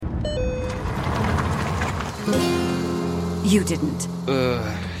You didn't.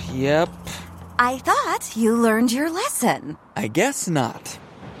 Yep. I thought you learned your lesson. I guess not.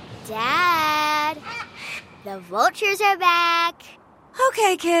 Dad, the vultures are back.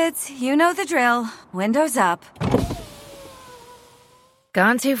 Okay, kids, you know the drill. Windows up.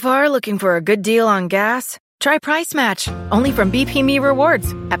 Gone too far looking for a good deal on gas? Try Price Match, only from BP Me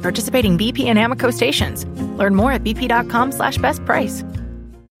Rewards at participating BP and Amoco stations. Learn more at bp.com/best price.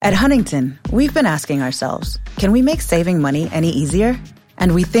 At Huntington, we've been asking ourselves, can we make saving money any easier?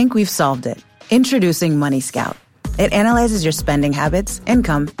 And we think we've solved it. Introducing Money Scout. It analyzes your spending habits,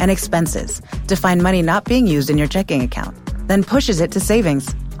 income, and expenses to find money not being used in your checking account, then pushes it to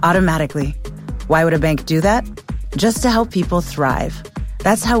savings automatically. Why would a bank do that? Just to help people thrive.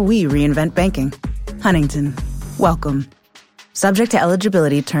 That's how we reinvent banking. Huntington. Welcome. Subject to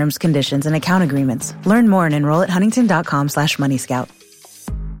eligibility, terms, conditions, and account agreements. Learn more and enroll at huntington.com/moneyscout.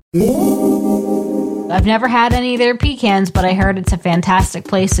 I've never had any of their pecans, but I heard it's a fantastic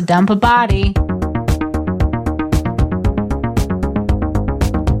place to dump a body.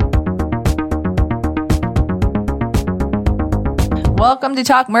 Welcome to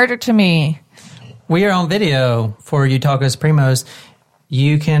Talk Murder to Me. We are on video for you Tacos Primos.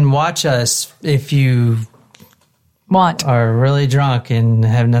 You can watch us if you are really drunk and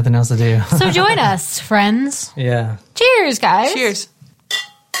have nothing else to do. So join us, friends. Yeah. Cheers, guys. Cheers.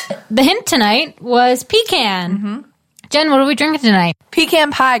 The hint tonight was pecan. Mm-hmm. Jen, what are we drinking tonight?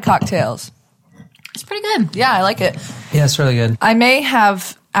 Pecan pie cocktails. It's pretty good. Yeah, I like it. Yeah, it's really good. I may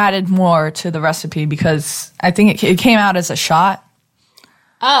have added more to the recipe because I think it came out as a shot.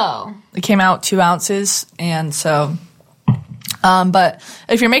 Oh. It came out 2 ounces, and so... but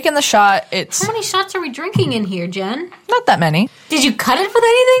if you're making the shot, it's... How many shots are we drinking in here, Jen? Not that many. Did you cut it with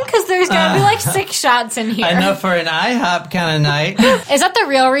anything? Because there's got to be like 6 shots in here. Enough for an IHOP kind of night. Is that the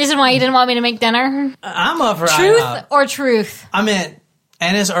real reason why you didn't want me to make dinner? I'm up for Truth IHOP. or truth? I mean,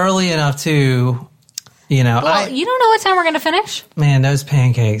 and it's early enough too, you know. Well, you don't know what time we're going to finish? Man, those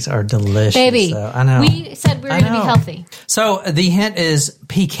pancakes are delicious. Baby, though. I know. We said we were going to be healthy. So the hint is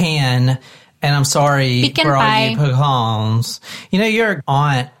pecan. And I'm sorry Pecan for all pie. you pecans. You know, your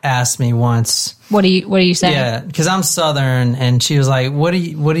aunt asked me once. What do you say? Yeah, because I'm Southern, and she was like, "What do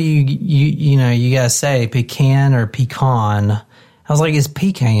you guys say, pecan or pecan?" I was like, "It's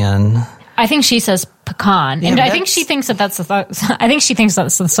pecan." I think she says pecan, and I think she thinks that's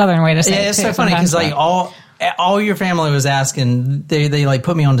the Southern way to say it. Yeah, it's too, so funny because like all your family was asking, they like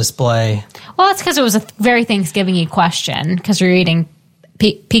put me on display. Well, it's because it was a very Thanksgiving-y question because we're eating.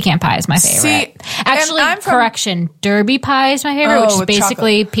 Pecan pie is my favorite. Actually, correction, Derby pie is my favorite, which is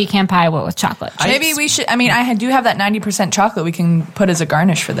basically pecan pie with chocolate. Maybe we should, I do have that 90% chocolate we can put as a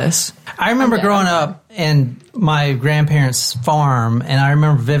garnish for this. I remember growing up in my grandparents' farm, and I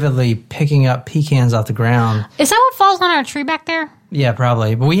remember vividly picking up pecans off the ground. Is that what falls on our tree back there? Yeah,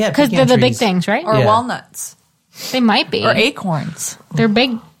 probably. But we have because they're the big things, right? Or walnuts. They might be. Or acorns. They're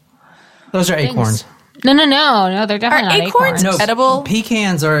big. Those are acorns. No, they're definitely not acorns. No, edible?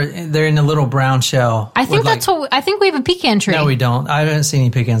 Pecans they're in a little brown shell. I think I think we have a pecan tree. No, we don't. I haven't seen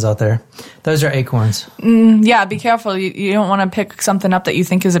any pecans out there. Those are acorns. Yeah, be careful. You don't want to pick something up that you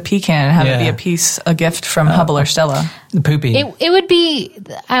think is a pecan and have it be a gift from Hubble or Stella. The poopy. It would be,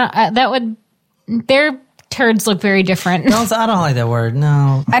 their turds look very different. No, I don't like that word,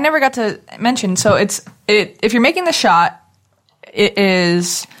 no. I never got to mention, so if you're making the shot, it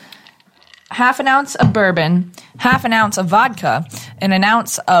is... half an ounce of bourbon, half an ounce of vodka, and an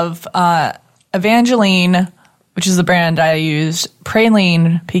ounce of Evangeline, which is the brand I use,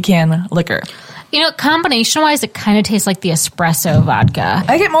 praline pecan liquor. You know, combination-wise, it kind of tastes like the espresso vodka.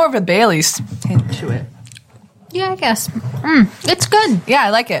 I get more of a Bailey's hint to it. Yeah, I guess. It's good. Yeah, I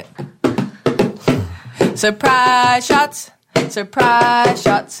like it. Surprise shots. Surprise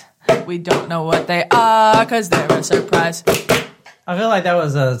shots. We don't know what they are because they're a surprise. I feel like that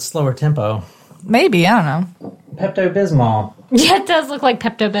was a slower tempo. Maybe, I don't know. Pepto-Bismol. Yeah, it does look like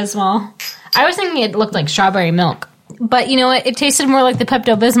Pepto-Bismol. I was thinking it looked like strawberry milk. But you know what? It tasted more like the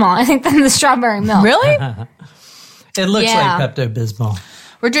Pepto-Bismol, I think, than the strawberry milk. Really? It looks like Pepto-Bismol.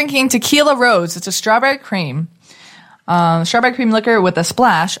 We're drinking Tequila Rose. It's a strawberry cream liquor with a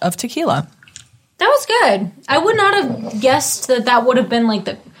splash of tequila. That was good. I would not have guessed that would have been like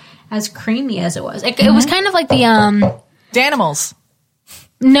as creamy as it was. It was kind of like the... Danimals.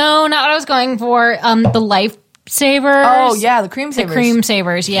 No, not what I was going for. The Lifesavers. Oh, yeah, the cream savers. The cream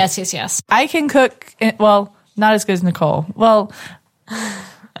savers. Yes. I can cook, well, not as good as Nicole. Well,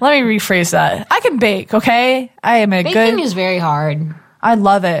 let me rephrase that. I can bake, okay? I am Baking is very hard. I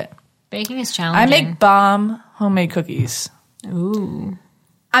love it. Baking is challenging. I make bomb homemade cookies. Ooh.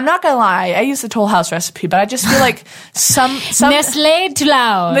 I'm not gonna lie, I use the Toll House recipe, but I just feel like some Nestlé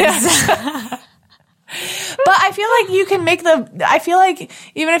Toulouse. But I feel like you can make I feel like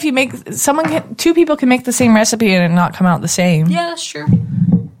even if you make two people can make the same recipe and it not come out the same. Yeah, that's true.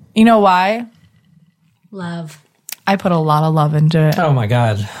 You know why? Love. I put a lot of love into it. Oh my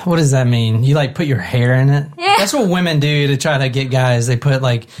God. What does that mean? You like put your hair in it? Yeah. That's what women do to try to get guys. They put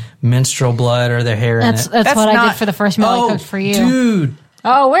like menstrual blood or their hair in it. That's what I did for the first meal I cooked for you. Dude.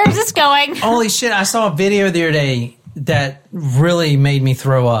 Oh, where's this going? Holy shit. I saw a video the other day that really made me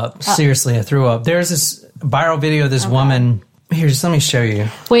throw up. Seriously, I threw up. There's this viral video of this woman. Here, just let me show you.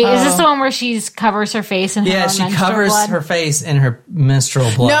 Wait, is this the one where she covers her face in her menstrual blood? Yeah, she covers her face in her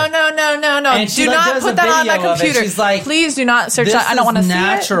menstrual blood. No. And do not put that on my computer. She's like, please do not search that. I don't want to see it.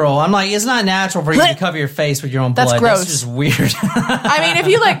 Natural. I'm like, it's not natural for you to cover your face with your own blood. That's gross. That's just weird. I mean,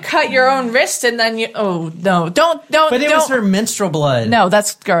 if you like cut your own wrist and then don't. But it was her menstrual blood. No,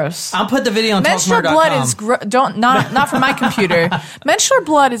 that's gross. I'll put the video on menstrual blood is not from my computer. Menstrual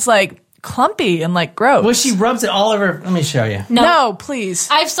blood is like clumpy and like gross. Well, she rubs it all over. Let me show you. No, please.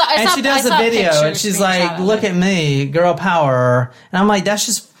 I saw she does a video and she's like, "Look at me, girl power," and I'm like, "That's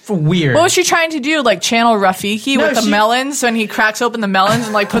just weird." What was she trying to do? Like channel Rafiki with the melons when he cracks open the melons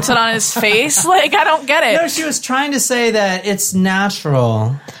and like puts it on his face? Like I don't get it. No, she was trying to say that it's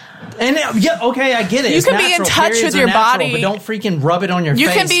natural. And okay, I get it. You can be in touch with your body, but don't freaking rub it on your face. You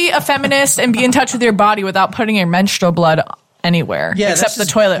can be a feminist and be in touch with your body without putting your menstrual blood anywhere, except the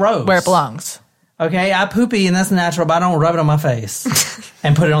toilet where it belongs. Okay, I poopy and that's natural, but I don't rub it on my face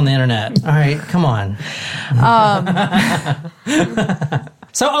and put it on the internet. All right, come on.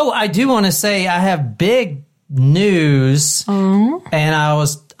 So, I do want to say I have big news, and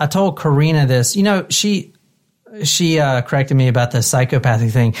I told Karina this. You know, she corrected me about the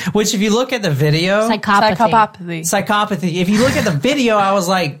psychopathy thing, which if you look at the video, psychopathy. If you look at the video, I was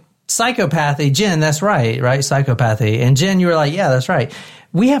like, psychopathy, Jen, that's right? Psychopathy. And Jen, you were like, yeah, that's right.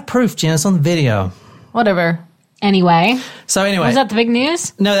 We have proof, Jen. It's on the video. Whatever. Anyway. Was that the big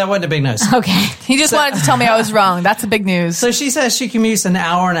news? No, that wasn't the big news. Okay. He just wanted to tell me I was wrong. That's the big news. So she says she commutes an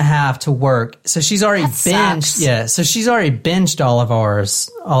hour and a half to work. So she's already binged. Sucks. Yeah. So she's already binged all of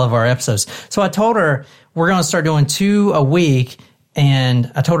our episodes. So I told her we're going to start doing 2 a week.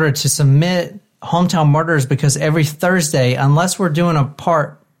 And I told her to submit Hometown Murders because every Thursday, unless we're doing a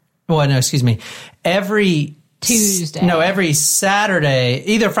part. Well, no, excuse me. Every Tuesday. No, every Saturday,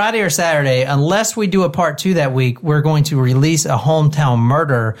 either Friday or Saturday, unless we do a part 2 that week, we're going to release a Hometown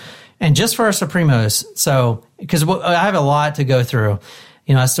Murder. And just for our Supremos. So, because I have a lot to go through.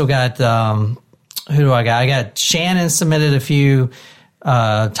 You know, I still got, who do I got? I got Shannon submitted a few.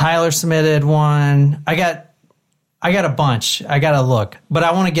 Tyler submitted one. I got a bunch. I got to look. But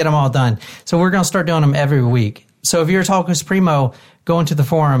I want to get them all done. So we're going to start doing them every week. So if you're a Taco Supremo, go into the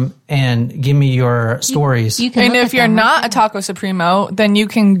forum and give me your stories. And if you're not a Taco Supremo, then you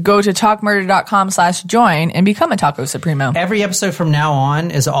can go to talkmurder.com/join and become a Taco Supremo. Every episode from now on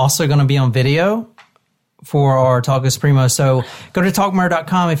is also going to be on video for our Taco Supremo. So go to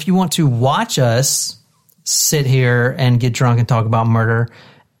talkmurder.com if you want to watch us sit here and get drunk and talk about murder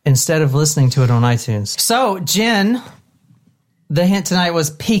instead of listening to it on iTunes. So, Jen, the hint tonight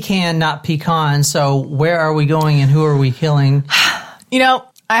was pecan, not pecan. So where are we going and who are we killing? You know,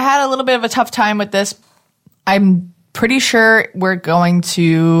 I had a little bit of a tough time with this. I'm pretty sure we're going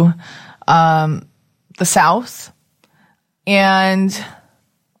to the South. And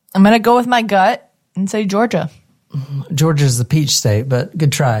I'm going to go with my gut and say Georgia. Georgia's the peach state, but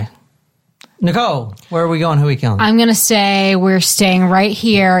good try. Nicole, where are we going? Who are we killing? I'm going to say we're staying right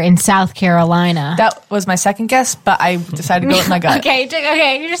here in South Carolina. That was my second guess, but I decided to go with my gut. Okay,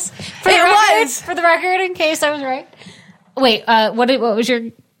 you're just for the record, in case I was right. Wait, what was your?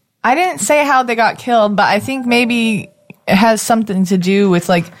 I didn't say how they got killed, but I think maybe it has something to do with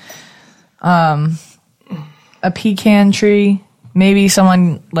like, a pecan tree. Maybe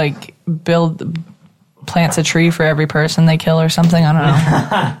someone like plants a tree for every person they kill or something. I don't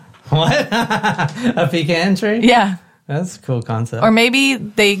know. What? A pecan tree? Yeah. That's a cool concept. Or maybe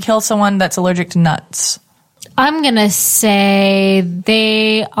they kill someone that's allergic to nuts. I'm going to say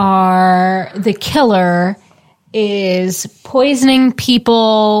the killer is poisoning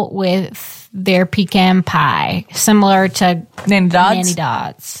people with their pecan pie, similar to Nanny Nanny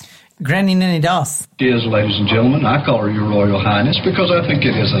Dodds. Granny Nanny Doss. Is, ladies and gentlemen, I call her Your Royal Highness because I think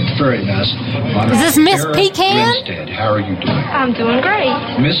it is a very nice honor. Is this Miss Pecan? Grinstead. How are you doing? I'm doing great.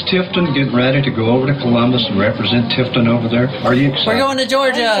 Miss Tifton getting ready to go over to Columbus and represent Tifton over there. Are you excited? We're going to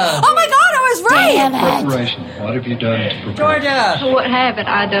Georgia. Oh my God, I was right. Damn it. Preparation. What have you done to prepare? Georgia. What haven't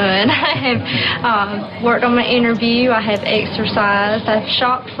I done? I have worked on my interview. I have exercised. I've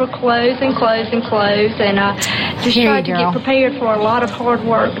shopped for clothes and just tried to get prepared for a lot of hard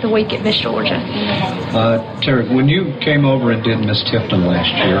work the week at Miss Georgia. Terry, when you came over and did Miss Tifton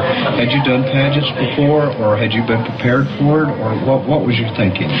last year, had you done pageants before, or had you been prepared for it, or what was your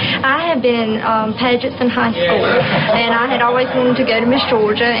thinking? I have been pageants in high school, and I had always wanted to go to Miss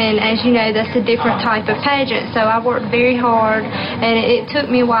Georgia, and as you know, that's a different type of pageant, so I worked very hard, and it took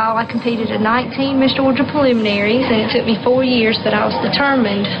me a while. I competed in 19 Miss Georgia preliminaries, and it took me 4 years, but I was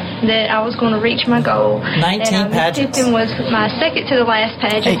determined that I was going to reach my goal. 19 pageants. Miss Tifton was my second to the last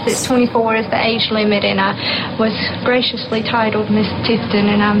pageant. It's 24 is the age limit, and I was graciously titled Miss Tifton,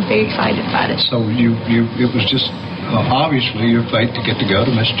 and I'm very excited about it. So it was just obviously your fate to get to go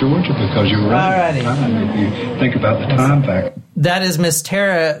to Miss Georgia because you were ready. If you think about the time factor. That is Miss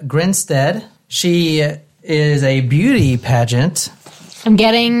Tara Grinstead. She is a beauty pageant. I'm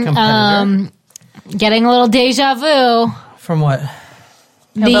getting a little deja vu. From what?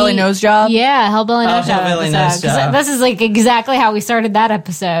 Hillbilly Nose Job? Yeah, Hillbilly Nose Job. Hillbilly Nose Job. This is like exactly how we started that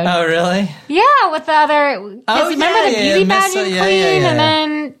episode. Oh, really? Yeah, with the other... remember the beauty pageant queen? And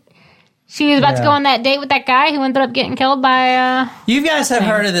then she was about to go on that date with that guy who ended up getting killed by... You guys have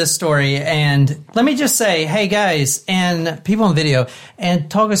heard of this story, and let me just say, hey guys, and people on video,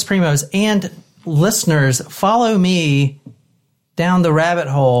 and Togas Primos, and listeners, follow me down the rabbit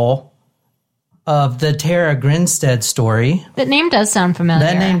hole of the Tara Grinstead story. That name does sound familiar.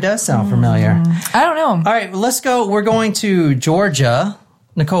 I don't know. All right, let's go. We're going to Georgia.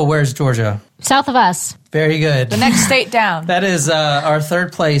 Nicole, where's Georgia? South of us. Very good. The next state down. That is our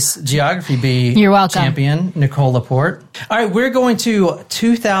third place Geography Bee You're welcome. champion, Nicole Laporte. All right, we're going to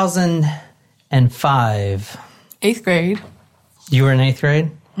 2005. 8th grade. You were in 8th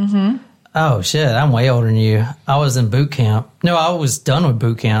grade? Mm-hmm. Oh, shit, I'm way older than you. I was in boot camp. No, I was done with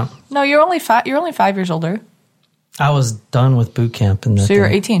boot camp. No, you're only 5 years older. I was done with boot camp. So you're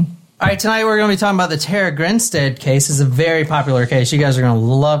 18. All right, tonight we're going to be talking about the Tara Grinstead case. It's a very popular case. You guys are going to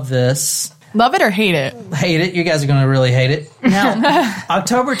love this. Love it or hate it? Hate it. You guys are going to really hate it. Now,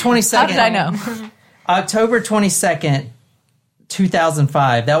 October 22nd. How did I know? October 22nd,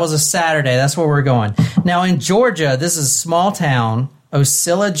 2005. That was a Saturday. That's where we're going. Now, in Georgia, this is a small town,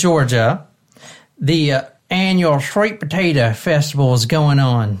 Ocilla, Georgia. The annual Sweet Potato Festival is going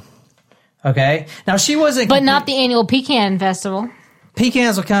on. Okay? Now, she wasn't... But not the annual Pecan Festival.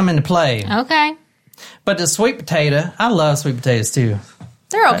 Pecans will come into play. Okay. But the sweet potato, I love sweet potatoes too.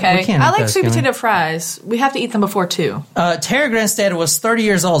 They're okay. I like those, sweet potato fries. We have to eat them before 2. Tara Grinstead was 30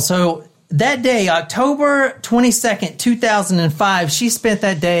 years old. So that day, October 22nd, 2005, she spent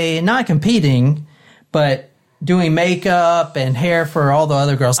that day not competing, but doing makeup and hair for all the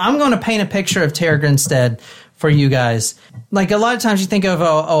other girls. I'm going to paint a picture of Tara Grinstead for you guys. Like a lot of times you think of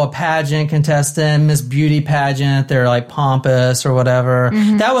a pageant contestant, Miss Beauty pageant, they're like pompous or whatever.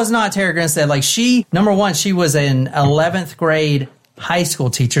 Mm-hmm. That was not Tara Grinstead. Like number one, she was an 11th grade high school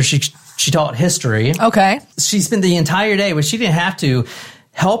teacher. She taught history. Okay. She spent the entire day, but she didn't have to,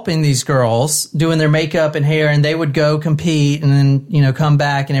 helping these girls, doing their makeup and hair, and they would go compete and then, come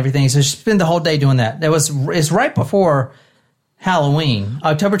back and everything. So she spent the whole day doing that. It's right before Halloween,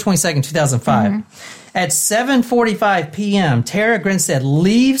 October 22nd, 2005. Mm-hmm. At 7:45 p.m., Tara Grinstead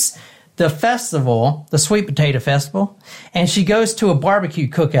leaves the festival, the Sweet Potato Festival, and she goes to a barbecue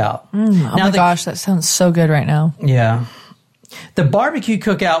cookout. Gosh, that sounds so good right now. Yeah. The barbecue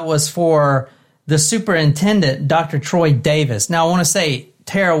cookout was for the superintendent, Dr. Troy Davis. Now, I want to say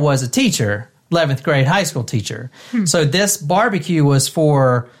Tara was a teacher, 11th grade high school teacher. So this barbecue was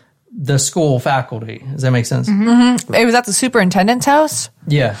for the school faculty. Does that make sense? Mm-hmm. It was at the superintendent's house?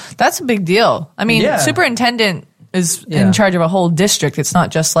 Yeah. That's a big deal. I mean, superintendent is in charge of a whole district. It's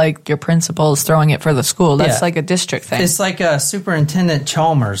not just like your principal is throwing it for the school. That's like a district thing. It's like a Superintendent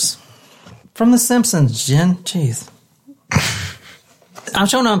Chalmers. From The Simpsons, Jen. Jeez. I'm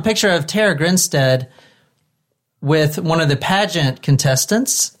showing them a picture of Tara Grinstead with one of the pageant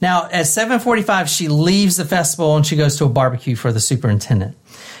contestants. Now, at 7:45, she leaves the festival and she goes to a barbecue for the superintendent.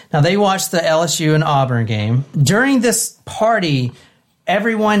 Now, they watched the LSU and Auburn game. During this party, not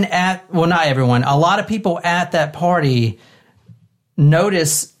everyone, a lot of people at that party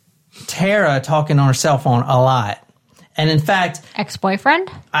noticed Tara talking on her cell phone a lot. And in fact... Ex-boyfriend?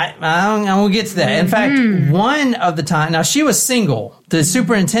 I will get to that. In fact, one of the time... Now, she was single. The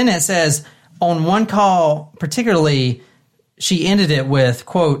superintendent says on one call, particularly, she ended it with,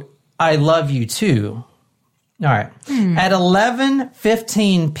 quote, "I love you too." All right. At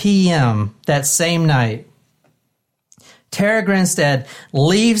 11:15 p.m. that same night, Tara Grinstead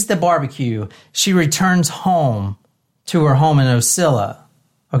leaves the barbecue. She returns home to her home in Osceola.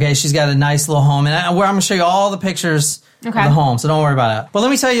 Okay, she's got a nice little home. And I'm going to show you all the pictures of the home, so don't worry about it. But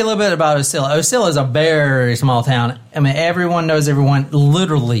let me tell you a little bit about Osceola. Osceola is a very small town. I mean, everyone knows everyone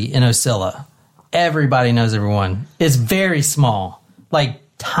literally in Osceola. Everybody knows everyone. It's very small, like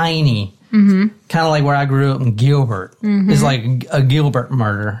tiny. Mm-hmm. Kind of like where I grew up in Gilbert. Mm-hmm. It's like a Gilbert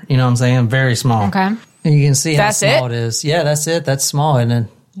murder. You know what I'm saying? Very small. Okay. And you can see how small it is. Yeah, that's it. That's small. And then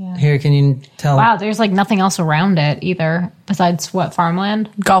here, can you tell? Wow, there's like nothing else around it either besides what, farmland?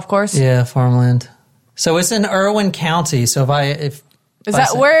 Golf course? Yeah, farmland. So it's in Irwin County. So where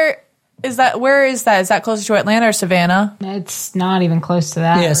is that? Is that closer to Atlanta or Savannah? It's not even close to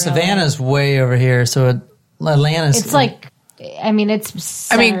that. Yeah, really. Savannah's way over here. So Atlanta's. It's like, it's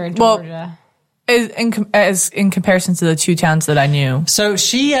center Georgia. In comparison to the two towns that I knew. So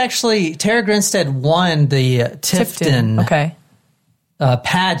Tara Grinstead won the Tifton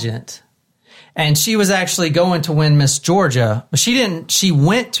pageant. And she was actually going to win Miss Georgia. But she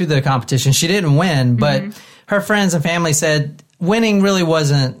went to the competition. She didn't win, but her friends and family said winning really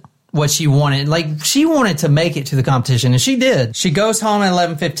wasn't what she wanted. Like, she wanted to make it to the competition, and she did. She goes home at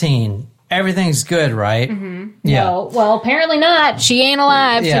 11:15. Everything's good, right? Mm-hmm. Yeah. No, well, apparently not. She ain't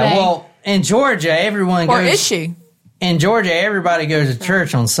alive today. Yeah, well, in Georgia, everyone goes... Or is she? In Georgia, everybody goes to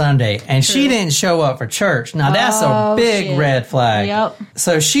church on Sunday, and she didn't show up for church. Now, that's a big red flag. Yep.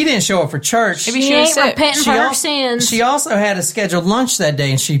 So she didn't show up for church. Maybe she ain't repenting for her sins. She also had a scheduled lunch that day,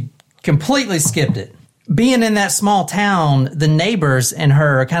 and she completely skipped it. Being in that small town, the neighbors and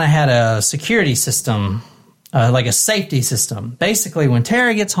her kind of had a security system, like a safety system. Basically, when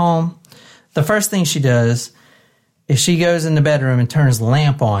Tara gets home, the first thing she does is she goes in the bedroom and turns the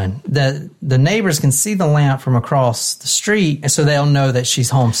lamp on. The neighbors can see the lamp from across the street, and so they'll know that she's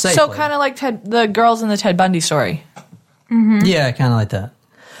home safely. So kind of like the girls in the Ted Bundy story. Mm-hmm. Yeah, kind of like that.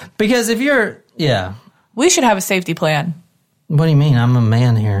 Because if you're, we should have a safety plan. What do you mean? I'm a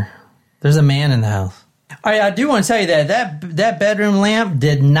man here. There's a man in the house. All right, I do want to tell you that bedroom lamp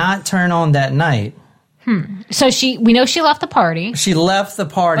did not turn on that night. So we know she left the party. She left the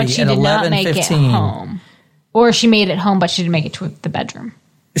party but she at 11:15. Did not make it home. Or she made it home, but she didn't make it to the bedroom.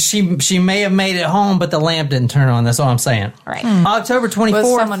 She may have made it home, but the lamp didn't turn on. That's all I'm saying. Right. October 24th.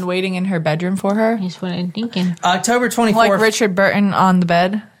 Was someone waiting in her bedroom for her? That's what I'm thinking. October 24th. Like Richard Burton on the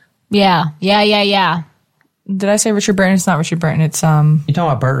bed? Yeah. Did I say Richard Burton? It's not Richard Burton. It's You talking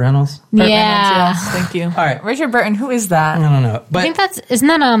about Burt Reynolds? Burt Reynolds, yes. Thank you. All right. Richard Burton, who is that? I don't know. But I think isn't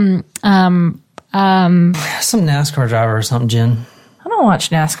that some NASCAR driver or something, Jen. I don't watch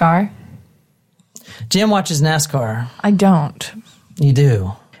NASCAR. Jen watches NASCAR. I don't. You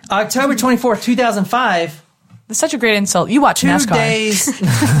do. October 24th, 2005. That's such a great insult. You watch NASCAR. 2 days.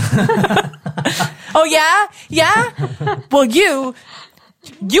 Oh, yeah? Yeah? Well, you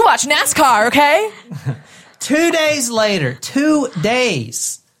watch NASCAR, okay? 2 days later, 2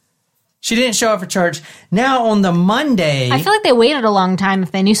 days. She didn't show up for church. Now on the Monday, I feel like they waited a long time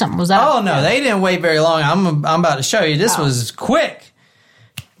if they knew something was up. Oh no, they didn't wait very long. I'm about to show you. This was quick.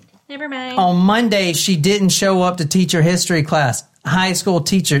 Never mind. On Monday, she didn't show up to teach her history class. High school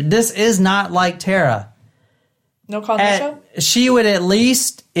teacher. This is not like Tara. No call no show? She would at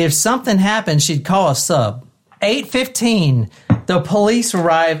least, if something happened, she'd call a sub. 8:15, the police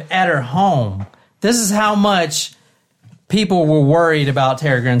arrive at her home. This is how much people were worried about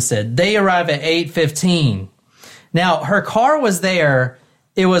Tara Grinstead. They arrive at 8:15. Now, her car was there.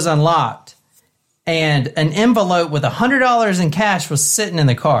 It was unlocked. And an envelope with $100 in cash was sitting in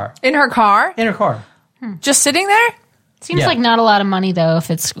the car. In her car? In her car. Just sitting there? Seems like not a lot of money, though,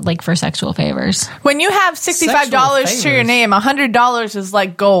 if it's like for sexual favors. When you have $65 to your name, $100 is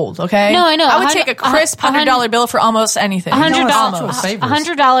like gold, okay? No, I know. I would take a crisp $100 bill for almost anything.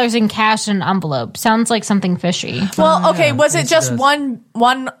 $100 in cash in an envelope. Sounds like something fishy. Well, okay, was it just one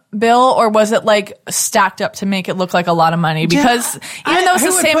bill, or was it like stacked up to make it look like a lot of money? Because even though it's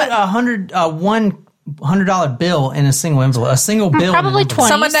the same... Who would put one $100 bill in a single envelope? A single bill, probably 20.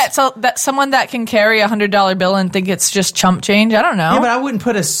 Someone that can carry a $100 bill and think it's just chump change. I don't know. Yeah, but I wouldn't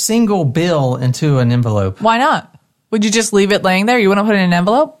put a single bill into an envelope. Why not? Would you just leave it laying there? You wouldn't put it in an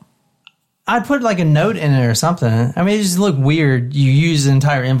envelope? I'd put like a note in it or something. I mean, it just look weird. You use the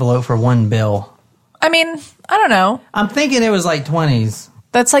entire envelope for one bill. I mean, I don't know. I'm thinking it was like 20s.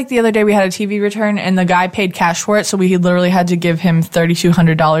 That's like the other day we had a TV return and the guy paid cash for it, so we literally had to give him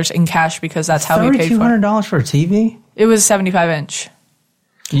 $3,200 in cash because that's how he paid for it. $3,200 for a TV? It was 75-inch.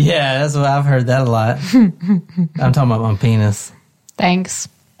 Yeah, that's what I've heard that a lot. I'm talking about my penis. Thanks.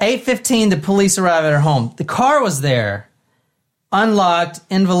 8:15, the police arrive at her home. The car was there. Unlocked,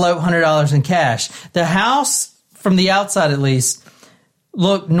 envelope, $100 in cash. The house from the outside at least,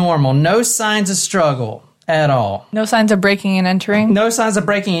 looked normal. No signs of struggle at all. No signs of breaking and entering? No signs of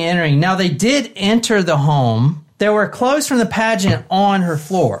breaking and entering. Now, they did enter the home. There were clothes from the pageant on her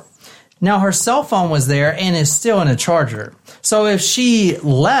floor. Now, her cell phone was there and is still in a charger. So if she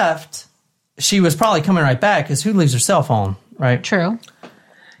left, she was probably coming right back because who leaves her cell phone, right? True.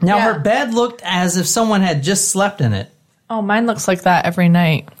 Now, her bed looked as if someone had just slept in it. Oh, mine looks like that every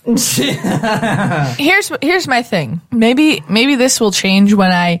night. Here's my thing. Maybe this will change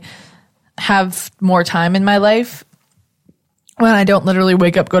when I have more time in my life, when I don't literally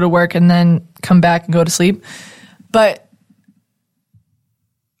wake up, go to work, and then come back and go to sleep. But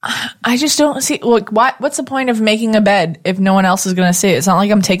I just don't see, look, what's the point of making a bed if no one else is going to see it? It's not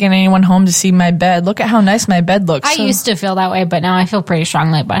like I'm taking anyone home to see my bed. Look at how nice my bed looks. I used to feel that way, but now I feel pretty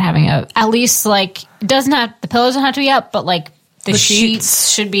strongly about having at least like, the pillows don't have to be up, but like the sheets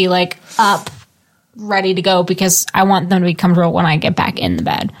should be like up, ready to go, because I want them to be comfortable when I get back in the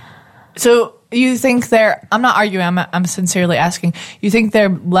bed. So you think I'm not arguing, I'm sincerely asking, you think they're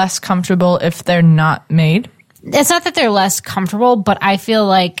less comfortable if they're not made? It's not that they're less comfortable, but I feel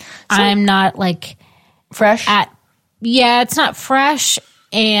like I'm not like fresh. It's not fresh,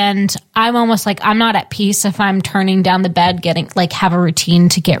 and I'm almost like I'm not at peace if I'm turning down the bed, have a routine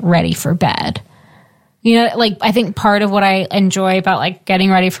to get ready for bed. You know, like I think part of what I enjoy about like getting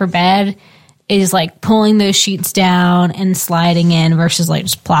ready for bed is like pulling those sheets down and sliding in versus like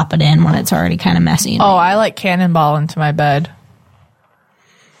just plop it in when it's already kind of messy. Oh, I like cannonball into my bed.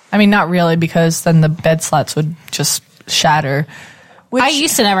 I mean, not really, because then the bed slats would just shatter. I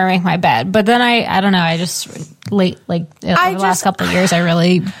used to never make my bed, but then I don't know. I just over the last couple of years, I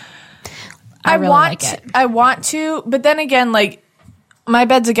really like it. I want to, but then again, like my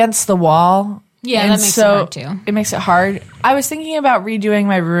bed's against the wall. Yeah, that makes it hard too. It makes it hard. I was thinking about redoing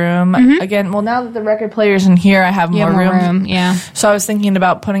my room again. Well, now that the record player's in here, I have more room. Yeah. So I was thinking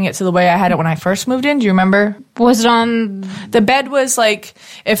about putting it to the way I had it when I first moved in. Do you remember? Was it on the bed? Was like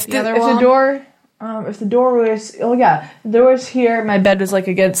if the door was the door was here. My bed was like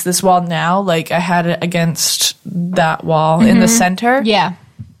against this wall now. Like I had it against that wall in the center. Yeah.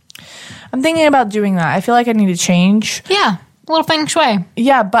 I'm thinking about doing that. I feel like I need to change. Yeah, a little feng shui.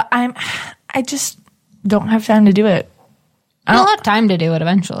 Yeah, but I just don't have time to do it. You'll have time to do it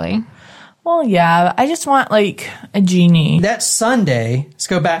eventually. Well, yeah, I just want like a genie. That Sunday, let's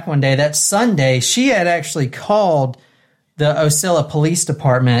go back one day. That Sunday, she had actually called the Ocilla Police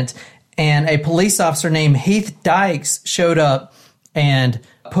Department, and a police officer named Heath Dykes showed up and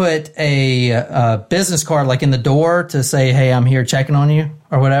put a business card like in the door to say, hey, I'm here checking on you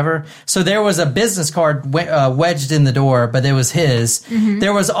or whatever. So there was a business card wedged in the door, but it was his. Mm-hmm.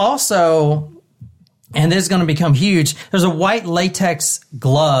 There was also, and this is going to become huge, there's a white latex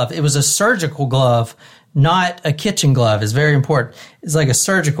glove. It was a surgical glove, not a kitchen glove. It's very important. It's like a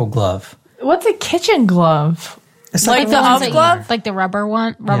surgical glove. What's a kitchen glove? It's like the oven glove? Like the rubber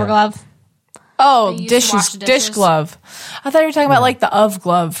glove? Oh, dish glove. I thought you were talking about like the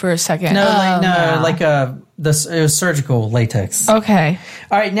glove for a second. No, it was surgical latex. Okay.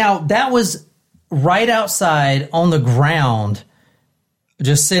 All right, now that was right outside on the ground,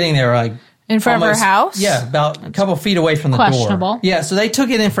 just sitting there like in front of her house? Yeah, about a couple feet away from the door. Questionable. Yeah, so they took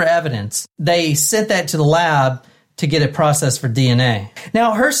it in for evidence. They sent that to the lab to get it processed for DNA.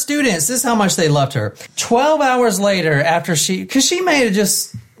 Now, her students, this is how much they loved her. 12 hours later after because she may have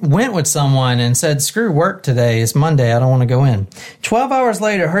just went with someone and said, screw work today, it's Monday, I don't want to go in. 12 hours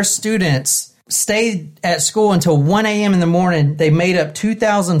later, her students stayed at school until 1 a.m. in the morning. They made up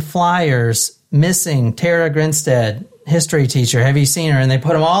 2,000 flyers missing Tara Grinstead, history teacher. Have you seen her? And they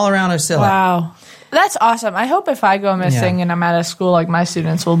put them all around Ocilla. Wow. That's awesome. I hope if I go missing and I'm at a school, like my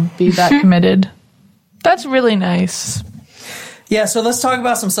students will be that committed. That's really nice. Yeah, so let's talk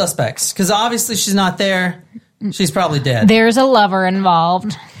about some suspects. Because obviously she's not there. She's probably dead. There's a lover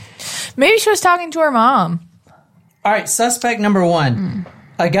involved. Maybe she was talking to her mom. All right, suspect number one.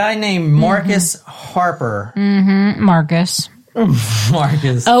 A guy named Marcus Harper. Mm-hmm. Marcus.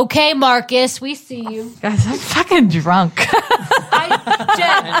 Okay, Marcus, we see you. Guys, I'm fucking drunk. Jen,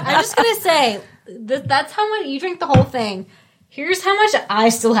 I'm just going to say, that's how much you drink the whole thing. Here's how much I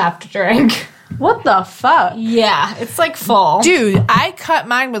still have to drink. What the fuck? Yeah, it's like full. Dude, I cut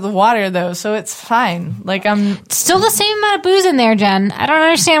mine with water though, so it's fine. Like I'm still the same amount of booze in there, Jen. I don't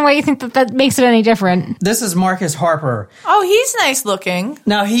understand why you think that makes it any different. This is Marcus Harper. Oh, he's nice looking.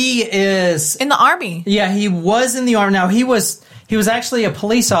 Now he is in the army. Yeah, he was in the army. Now he was actually a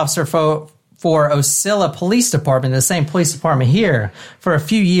police officer for Ocilla Police Department, the same police department here, for a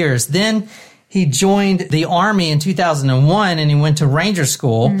few years. Then he joined the Army in 2001, and he went to Ranger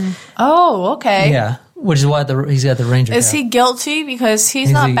School. Oh, okay. Yeah. Which is why he's got the ranger Is cap. he guilty? Because he's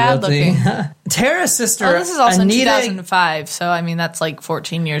Is not he bad guilty? looking. Tara's sister, Oh, this is also Anita, in 2005, so I mean that's like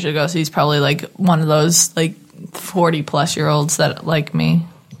 14 years ago. So he's probably like one of those like 40-plus-year-olds that like me.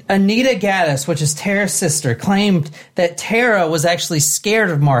 Anita Gaddis, which is Tara's sister, claimed that Tara was actually scared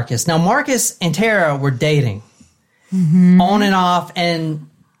of Marcus. Now, Marcus and Tara were dating on and off, and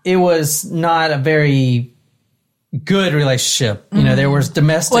it was not a very good relationship. You know, there was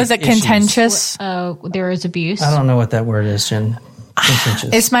domestic Was it issues. contentious? There was abuse. I don't know what that word is, Jen. Contentious.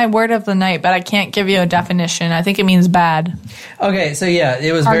 It's my word of the night, but I can't give you a definition. I think it means bad. Okay, so yeah,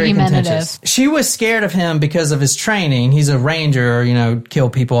 it was very contentious. She was scared of him because of his training. He's a ranger, you know, kill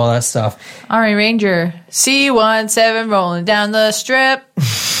people, all that stuff. All right, Ranger. C-17 rolling down the strip.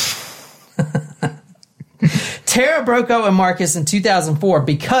 Tara broke up with Marcus in 2004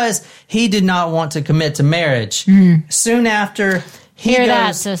 because he did not want to commit to marriage. Soon after, Hear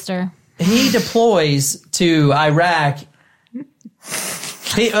that, sister. He deploys to Iraq.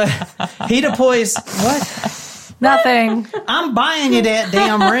 He deploys what? Nothing. I'm buying you that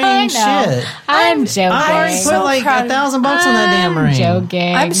damn ring. Shit. I'm joking. I already put like $1,000 on that damn ring.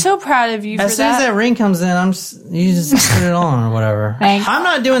 Joking. I'm so proud of you for that. As soon as that ring comes in, you just put it on or whatever. Thanks. I'm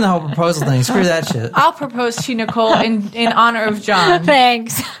not doing the whole proposal thing. Screw that shit. I'll propose to you, Nicole, in honor of John.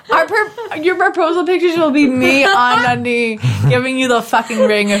 Thanks. Your proposal pictures will be me on a knee giving you the fucking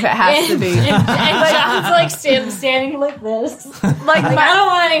ring if it has to be. And John's like standing like this. Like I don't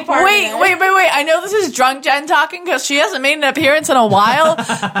want any part of it. Wait. I know this is drunk Jen talking because she hasn't made an appearance in a while.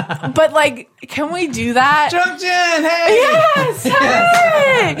 But like, can we do that? Drunk Jen, hey! Yes!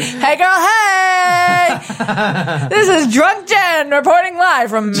 Hey! Hey girl, hey! This is Drunk Jen reporting live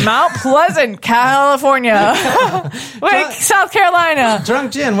from Mount Pleasant, California. Wait, South Carolina.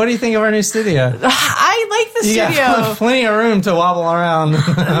 Drunk Jen, what do you think of our new studio? I like the You studio. got plenty of room to wobble around.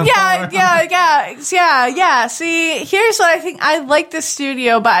 Yeah. See, here's what I think. I like the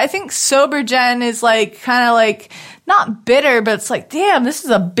studio, but I think Sober Jen is like kind of like not bitter, but it's like, damn, this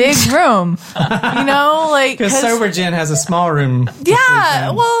is a big room. You know, like Because Sober Jen has a small room.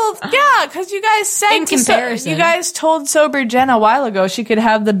 Yeah, well, yeah, because you guys said In comparison. you guys told Sober Jen a while ago she could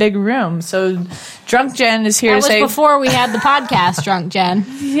have the big room. So Drunk Jen is here That to was say before we had the podcast, Drunk Jen.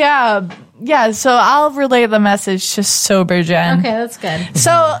 Yeah, so I'll relay the message to Sober Jen. Okay, that's good.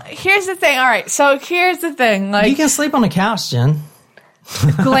 So here's the thing. All right, so here's the thing. Like, You can sleep on the couch, Jen.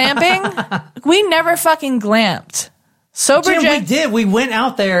 glamping, we never fucking glamped. Sober Jen, we did. We went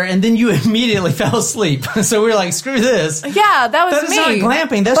out there, and then you immediately fell asleep. So we were like, "Screw this." Yeah, that was That is me. not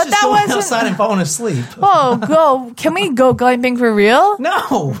glamping. That's But just that going wasn't- outside and falling asleep. Oh, can we go glamping for real?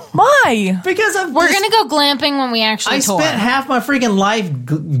 No, Why? because We're going to go glamping when we actually I tour. spent half my freaking life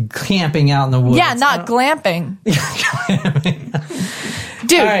camping out in the woods. Yeah, not glamping.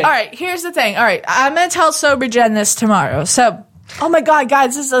 Dude, all right, here's the thing. All right, I'm going to tell Sober Jen this tomorrow. So, oh my God,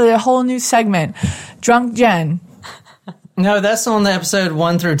 guys, this is a whole new segment. Drunk Jen. No, that's on the episode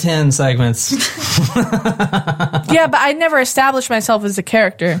 1 through 10 segments. Yeah, but I never established myself as a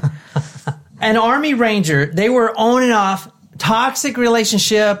character. An Army Ranger, they were on and off, toxic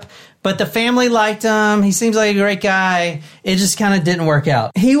relationship, but the family liked him. He seems like a great guy. It just kind of didn't work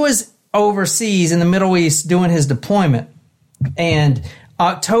out. He was overseas in the Middle East doing his deployment. And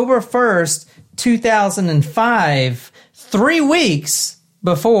October 1st, 2005, 3 weeks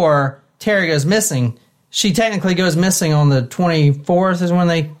before Tara goes missing, she technically goes missing on the 24th is when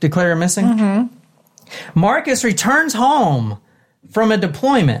they declare her missing. Mm-hmm. Marcus returns home from a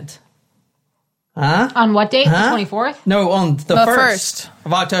deployment. On what date? The 24th? No, on the 1st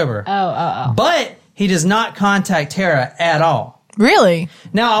of October. Oh. But he does not contact Tara at all. Really?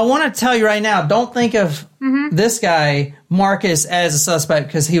 Now, I want to tell you right now, don't think of this guy, Marcus, as a suspect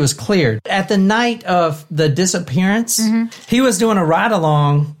because he was cleared. At the night of the disappearance, he was doing a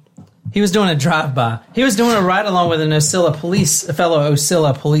ride-along. He was doing a drive-by. He was doing a ride-along with a fellow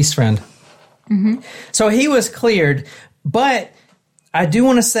Ocilla police friend. Mm-hmm. So he was cleared. But I do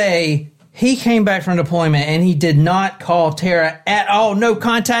want to say he came back from deployment and he did not call Tara at all. No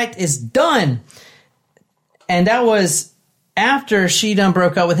contact is done. And that was after she done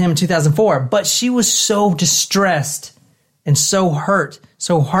broke up with him in 2004. But she was so distressed and so hurt,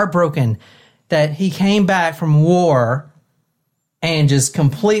 so heartbroken that he came back from war and just I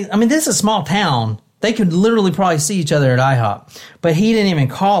mean, this is a small town. They could literally probably see each other at IHOP. But he didn't even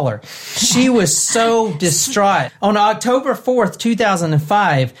call her. She was so distraught. On October 4th,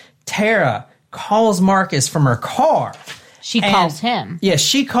 2005, Tara calls Marcus from her car. She calls him. Yeah,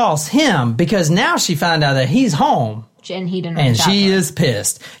 she calls him because now she found out that he's home. And he didn't. And she is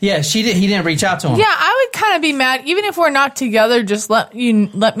pissed. Yeah, he didn't reach out to him. Yeah, I would kind of be mad, even if we're not together. Just let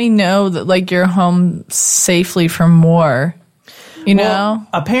me know that like you're home safely from war. You know.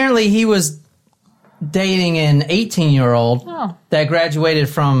 Apparently, he was dating an 18-year-old that graduated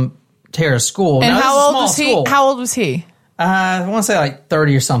from Tara's school. And now, how old was school. he? How old was he? I want to say like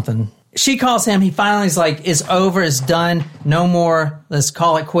 30 or something. She calls him. He finally is like, it's over. It's done. No more. Let's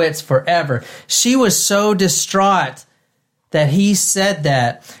call it quits forever. She was so distraught that he said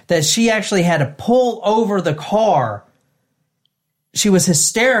that she actually had to pull over the car. She was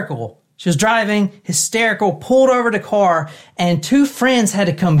hysterical. She was driving, hysterical, pulled over the car, and 2 friends had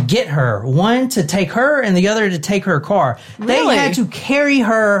to come get her. One to take her and the other to take her car. Really? They had to carry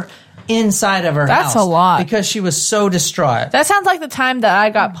her inside of her house. That's a lot. Because she was so distraught. That sounds like the time that I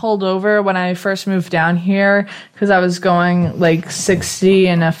got pulled over when I first moved down here because I was going like 60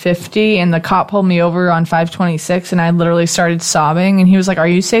 and a 50 and the cop pulled me over on 526 and I literally started sobbing and he was like, "Are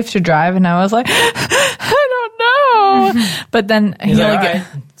you safe to drive?" And I was like, "I don't know." But then He's like, all right,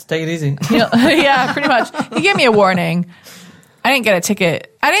 let's take it easy. Yeah, pretty much. He gave me a warning. I didn't get a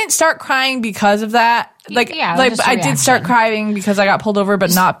ticket. I didn't start crying because of that. I did start crying because I got pulled over,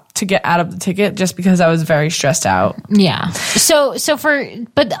 but not to get out of the ticket, just because I was very stressed out. Yeah.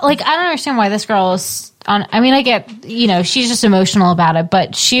 But I don't understand why this girl is on. I mean, I get, she's just emotional about it,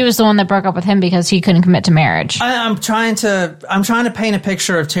 but she was the one that broke up with him because he couldn't commit to marriage. I'm trying to paint a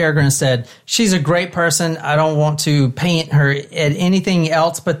picture of Tara Grinstead. She's a great person. I don't want to paint her at anything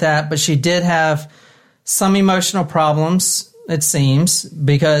else but that, but she did have some emotional problems, it seems,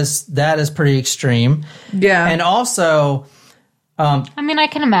 because that is pretty extreme. Yeah. And also, I mean, I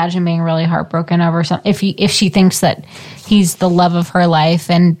can imagine being really heartbroken over something if she thinks that he's the love of her life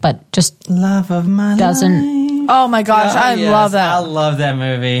but just love of my doesn't. life. Oh my gosh, I love that. I love that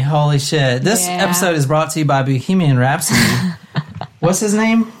movie. Holy shit. This episode is brought to you by Bohemian Rhapsody. What's his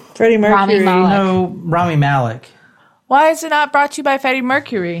name? Freddie Mercury. Rami Malek. No, Rami Malek. Why is it not brought to you by Freddie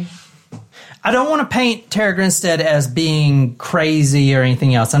Mercury? I don't want to paint Tara Grinstead as being crazy or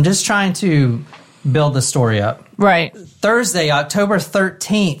anything else. I'm just trying to build the story up. Right. Thursday, October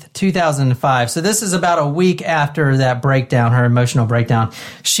 13th, 2005. So this is about a week after that breakdown, her emotional breakdown.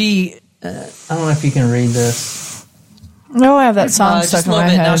 She, I don't know if you can read this. No, I have that song stuck in my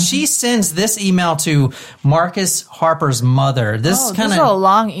head. Now, she sends this email to Marcus Harper's mother. This is a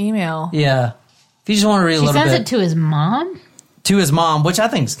long email. Yeah. If you just want to read a little bit. She sends it to his mom? To his mom, which I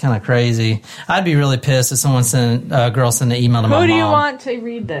think is kind of crazy. I'd be really pissed if someone a girl sent an email to my mom. Who do you want to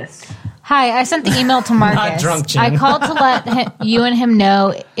read this? Hi, I sent the email to Marcus. Not drunk, Jen. I called to let you and him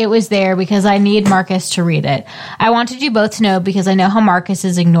know it was there because I need Marcus to read it. I wanted you both to know because I know how Marcus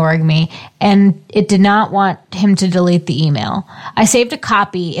is ignoring me, and it did not want him to delete the email. I saved a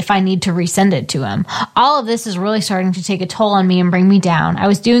copy if I need to resend it to him. All of this is really starting to take a toll on me and bring me down. I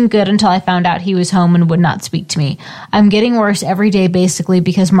was doing good until I found out he was home and would not speak to me. I'm getting worse every day basically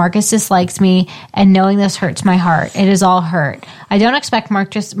because Marcus dislikes me, and knowing this hurts my heart. It is all hurt. I don't expect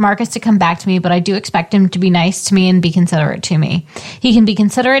Marcus to come back to me, but I do expect him to be nice to me and be considerate to me. He can be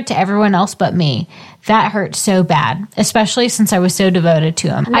considerate to everyone else but me. That hurts so bad, especially since I was so devoted to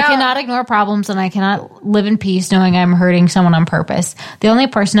him. I cannot ignore problems, and I cannot live in peace knowing I'm hurting someone on purpose. The only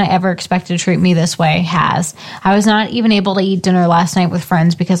person I ever expected to treat me this way has. I was not even able to eat dinner last night with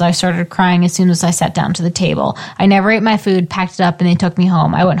friends because I started crying as soon as I sat down to the table. I never ate my food, packed it up, and they took me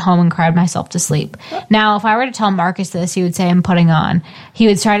home. I went home and cried myself to sleep. Now, if I were to tell Marcus this, he would say I'm putting on. He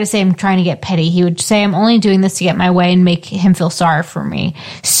would try to say I'm trying to get petty. He would say I'm only doing this to get my way and make him feel sorry for me.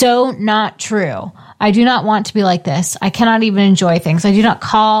 So not true. I do not want to be like this. I cannot even enjoy things. I did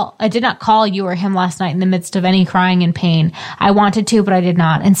not call you or him last night in the midst of any crying and pain. I wanted to, but I did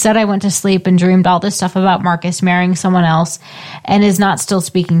not. Instead, I went to sleep and dreamed all this stuff about Marcus marrying someone else and is not still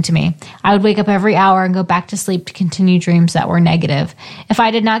speaking to me. I would wake up every hour and go back to sleep to continue dreams that were negative. If I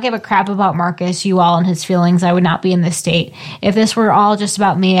did not give a crap about Marcus, you all, and his feelings, I would not be in this state. If this were all just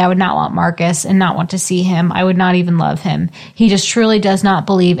about me, I would not want Marcus and not want to see him. I would not even love him. He just truly does not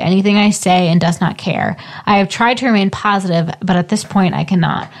believe anything I say and does not care. I have tried to remain positive, but at this point I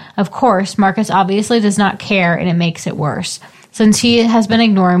cannot. Of course, Marcus obviously does not care, and it makes it worse. Since he has been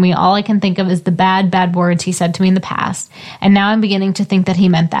ignoring me, all I can think of is the bad words he said to me in the past. And now I'm beginning to think that he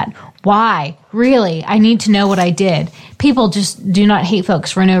meant that. Why? Really? I need to know what I did. People just do not hate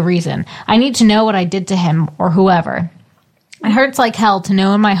folks for no reason. I need to know what I did to him or whoever. It hurts like hell to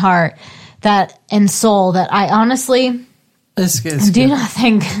know in my heart that and soul that I honestly do not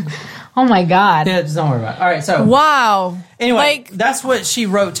think... Oh my God. Yeah, just don't worry about it. All right, so. Wow. Anyway, that's what she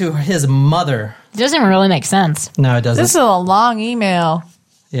wrote to his mother. It doesn't really make sense. No, it doesn't. This is a long email.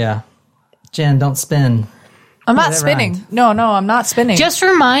 Yeah. Jen, don't spin. I'm not spinning. Rhymed. No, I'm not spinning. Just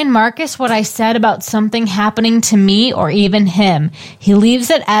remind Marcus what I said about something happening to me or even him. He leaves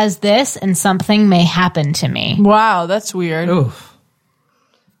it as this, and something may happen to me. Wow, that's weird. Oof.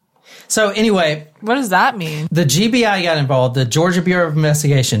 So anyway, what does that mean? The GBI got involved, the Georgia Bureau of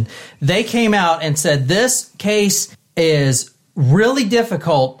Investigation. They came out and said this case is really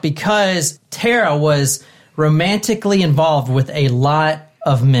difficult because Tara was romantically involved with a lot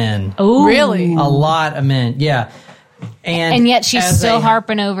of men. Oh, really? A lot of men, yeah. And yet she's still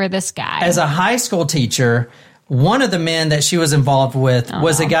harping over this guy. As a high school teacher, one of the men that she was involved with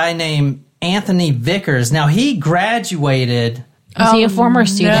was a guy named Anthony Vickers. Now, he graduated... Is he a former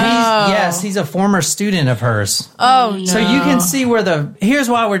student? Yes, he's a former student of hers. Oh, no. So you can see where here's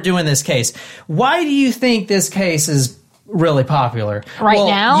why we're doing this case. Why do you think this case is really popular? Right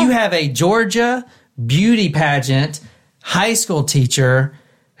now? You have a Georgia beauty pageant high school teacher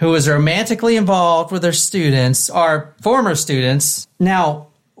who is romantically involved with her students, or former students. Now,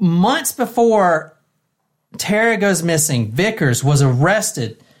 months before Tara goes missing, Vickers was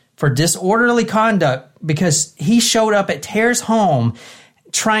arrested for disorderly conduct because he showed up at Tara's home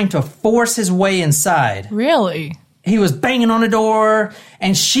trying to force his way inside. Really? He was banging on the door,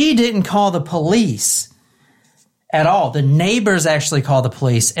 and she didn't call the police at all. The neighbors actually called the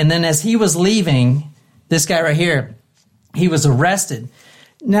police. And then as he was leaving, this guy right here, he was arrested.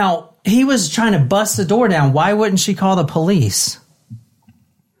 Now, he was trying to bust the door down. Why wouldn't she call the police?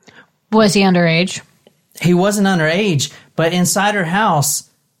 Was he underage? He wasn't underage, but inside her house...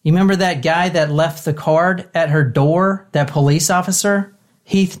 You remember that guy that left the card at her door? That police officer,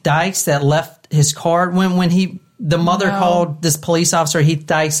 Heath Dykes, that left his card when the mother called this police officer, Heath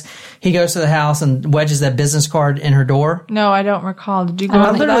Dykes. He goes to the house and wedges that business card in her door. No, I don't recall. Did you go?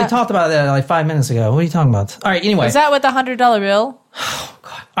 I literally talked about that like 5 minutes ago. What are you talking about? All right. Anyway, is that with the $100 bill? Oh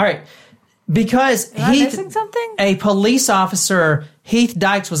God! All right, because Am I missing something? A police officer. Heath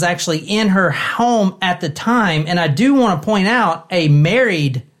Dykes was actually in her home at the time, and I do want to point out a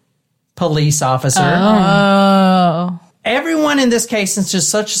married police officer. Oh. Everyone in this case, since it's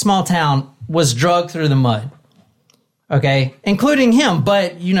such a small town, was drugged through the mud. Okay? Including him.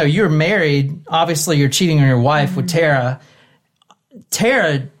 But, you're married. Obviously, you're cheating on your wife with Tara.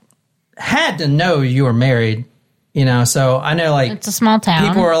 Tara had to know you were married. So I know, like... It's a small town.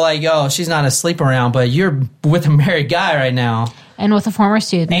 People are like, oh, she's not asleep around, but you're with a married guy right now. And with a former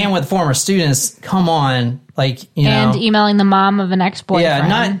student. And with former students. Come on. And emailing the mom of an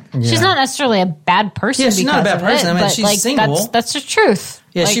ex-boyfriend. She's not necessarily a bad person. Yeah, she's not a bad person. I mean, she's single. That's the truth.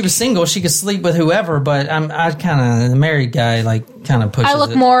 Yeah, she was single. She could sleep with whoever, but the married guy, kind of pushes it. I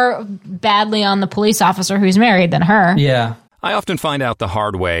look more badly on the police officer who's married than her. Yeah. I often find out the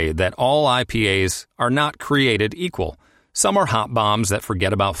hard way that all IPAs are not created equal. Some are hot bombs that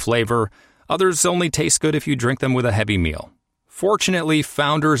forget about flavor. Others only taste good if you drink them with a heavy meal. Fortunately,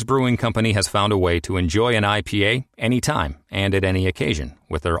 Founders Brewing Company has found a way to enjoy an IPA anytime and at any occasion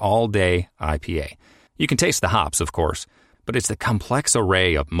with their all-day IPA. You can taste the hops, of course, but it's the complex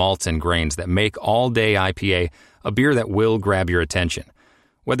array of malts and grains that make all-day IPA a beer that will grab your attention.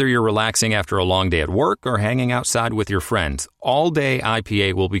 Whether you're relaxing after a long day at work or hanging outside with your friends, all-day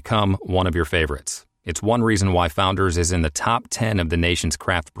IPA will become one of your favorites. It's one reason why Founders is in the top 10 of the nation's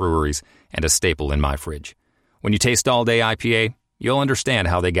craft breweries and a staple in my fridge. When you taste all-day IPA, you'll understand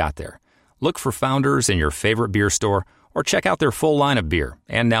how they got there. Look for Founders in your favorite beer store or check out their full line of beer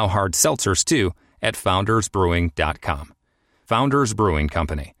and now hard seltzers too at foundersbrewing.com. Founders Brewing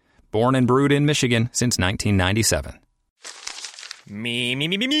Company. Born and brewed in Michigan since 1997.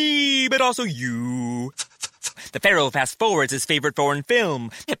 Me, but also you. The Pharaoh fast forwards his favorite foreign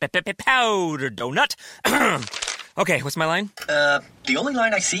film, Powder Donut. Okay, what's my line? The only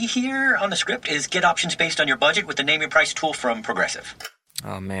line I see here on the script is get options based on your budget with the Name Your Price tool from Progressive.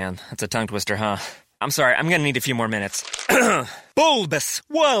 Oh man, that's a tongue twister, huh? I'm sorry, I'm gonna need a few more minutes. Bulbous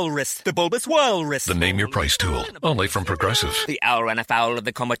Walrus, the Bulbous Walrus. The Name Your Price tool, only from Progressive. The owl ran afoul of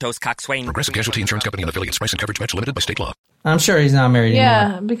the comatose coxswain. Progressive Casualty Insurance Company and affiliates. Price and coverage match limited by state law. I'm sure he's not married anymore.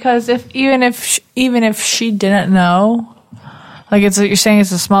 Yeah, because even if she didn't know, you're saying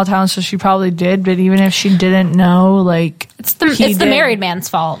it's a small town, so she probably did. But even if she didn't know, it's the married man's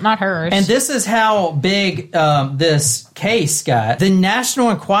fault, not hers. And this is how big this case got. The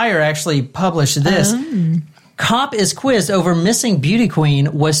National Enquirer actually published this. Cop is quizzed over missing beauty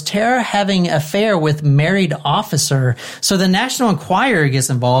queen. Was Tara having an affair with married officer? So the National Enquirer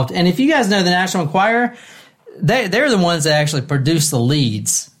gets involved. And if you guys know the National Enquirer, they're the ones that actually produce the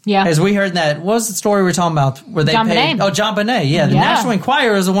leads. Yeah. As we heard that, what was the story we were talking about where they John paid? Bonet. Oh, John Bonet. Yeah, the National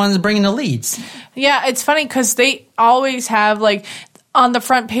Enquirer is the ones bringing the leads. Yeah, it's funny because they always have on the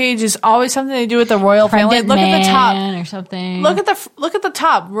front page is always something to do with the royal family. Look at the top or something. Look at the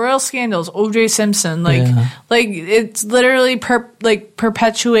top. Royal scandals. O.J. Simpson. Like it's literally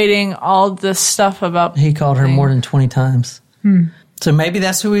perpetuating all this stuff about. He called her more than 20 times. So maybe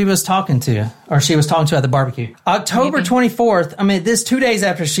that's who he was talking to, or she was talking to at the barbecue. October 24th. I mean, this 2 days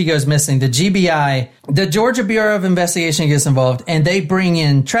after she goes missing, the GBI, the Georgia Bureau of Investigation, gets involved, and they bring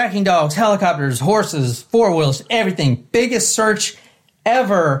in tracking dogs, helicopters, horses, four-wheels, everything. Biggest search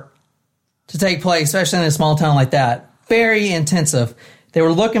ever to take place, especially in a small town like that. Very intensive. They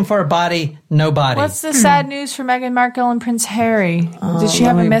were looking for a body, no body. What's the sad news for Meghan Markle and Prince Harry? Did she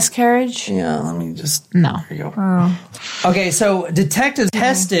have a miscarriage? Yeah, let me just... No. There you go. Okay, so detectives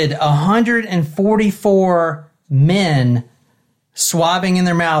tested 144 men swabbing in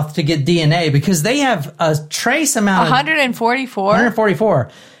their mouth to get DNA because they have a trace amount 144? 144.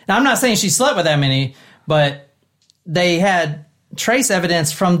 Now, I'm not saying she slept with that many, but they had trace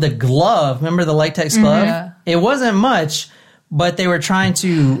evidence from the glove. Remember the latex glove? Yeah. It wasn't much, but they were trying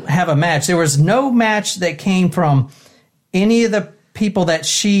to have a match. There was no match that came from any of the people that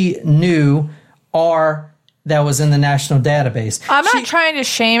she knew or that was in the national database. I'm not trying to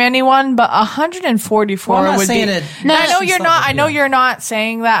shame anyone, but 144 well, I'm not would saying be... it. No, I know you're not. I know you're not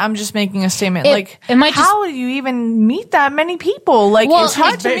saying that. I'm just making a statement. How would you even meet that many people? Like, Well, it's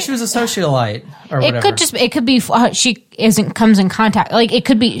hard to meet. She was a socialite or whatever. It could be she comes in contact. Like, it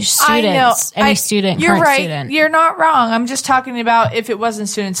could be students. Any student. You're current right. Student. You're not wrong. I'm just talking about if it wasn't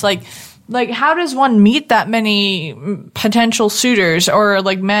students. Like, how does one meet that many potential suitors or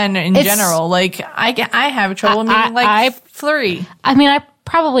like men in general? Like, I have trouble meeting 3. I mean, I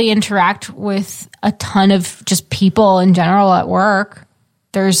probably interact with a ton of just people in general at work.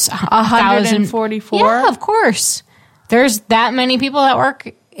 There's 144. Yeah, of course. There's that many people that work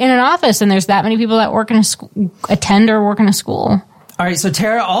in an office, and there's that many people that work in attend or work in a school. All right, so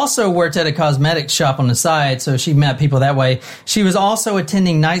Tara also worked at a cosmetics shop on the side, so she met people that way. She was also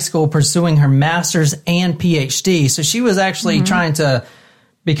attending night school, pursuing her master's and PhD. So she was actually trying to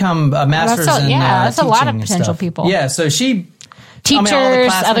become a master's in that's a lot of teaching and potential stuff. people. Yeah, so she... Teachers, all the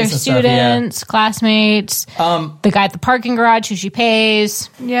classmates other and students, stuff, classmates, the guy at the parking garage who she pays.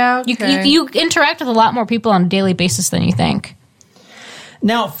 Yeah, okay. You interact with a lot more people on a daily basis than you think.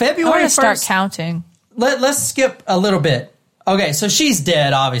 Now, February 1st... start counting. Let's skip a little bit. Okay, so she's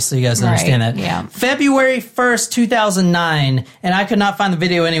dead, obviously. You guys understand that. Yeah. February 1st, 2009, and I could not find the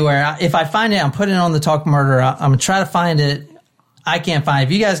video anywhere. If I find it, I'm putting it on the Talk Murder. I'm going to try to find it. I can't find it.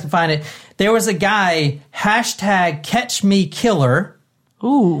 If you guys can find it, there was a guy, #CatchMeKiller.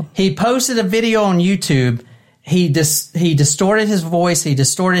 Ooh. He posted a video on YouTube. He distorted his voice, he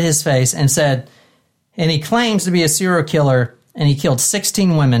distorted his face, and he claims to be a serial killer, and he killed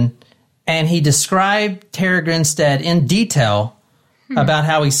 16 women. And he described Tara Grinstead in detail about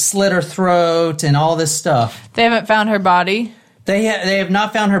how he slit her throat and all this stuff. They haven't found her body? They have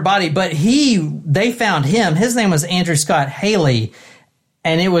not found her body, but they found him. His name was Andrew Scott Haley,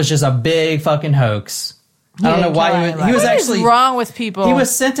 and it was just a big fucking hoax. I don't know why he was actually... What is wrong with people? He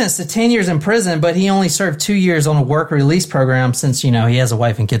was sentenced to 10 years in prison, but he only served 2 years on a work release program since, he has a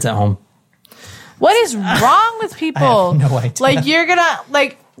wife and kids at home. What is wrong with people? I have no idea. Like, you're gonna...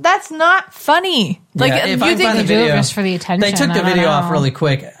 that's not funny. Like, yeah, if I you can find the do it video, just for the attention. They took the video off really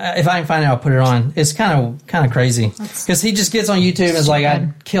quick. If I can find it, I'll put it on. It's kind of crazy because he just gets on YouTube and is like, I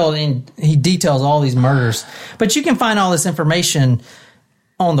killed, and he details all these murders. But you can find all this information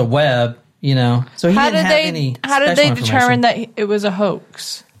on the web, So he didn't have any. How did they determine that it was a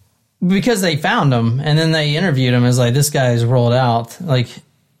hoax? Because they found him and then they interviewed him. It's like, this guy's rolled out. Like,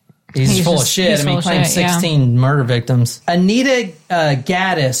 he's full of shit. He claimed 16 murder victims. Anita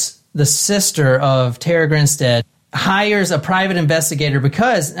Gaddis, the sister of Tara Grinstead, hires a private investigator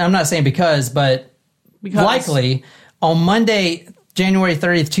because, I'm not saying because likely, on Monday, January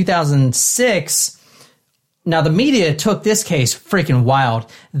 30th, 2006, now the media took this case freaking wild.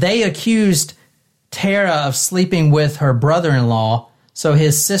 They accused Tara of sleeping with her brother-in-law, so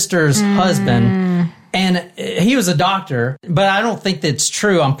his sister's husband. And he was a doctor, but I don't think that's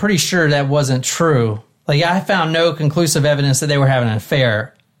true. I'm pretty sure that wasn't true. Like, I found no conclusive evidence that they were having an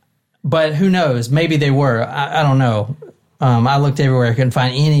affair. But who knows? Maybe they were. I don't know. I looked everywhere. I couldn't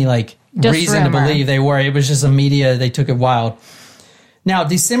find any, reason to believe they were. It was just the media. They took it wild. Now,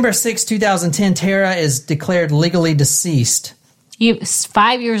 December 6, 2010, Tara is declared legally deceased.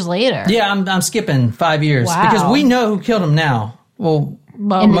 5 years later. Yeah, I'm skipping 5 years. Wow. Because we know who killed him now. Well,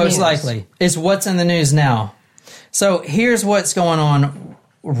 most likely. It's what's in the news now. So here's what's going on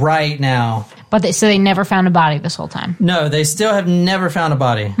right now. But so they never found a body this whole time? No, they still have never found a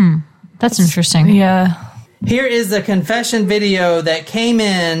body. That's interesting. Yeah. Here is the confession video that came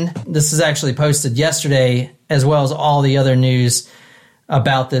in. This is actually posted yesterday, as well as all the other news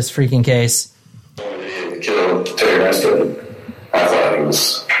about this freaking case. Killed Terry Grinstead. I thought he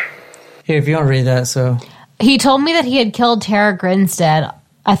was... Here, if you want to read that, so... He told me that he had killed Tara Grinstead.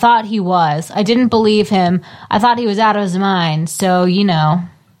 I thought he was. I didn't believe him. I thought he was out of his mind, so, you know.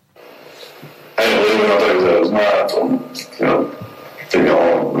 I didn't believe him. I thought he was out of his mind. I told him, to go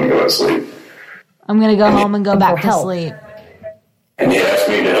home and go to sleep. I'm going to go home and go back to sleep. And he asked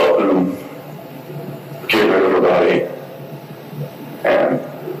me to help him get rid of her body. And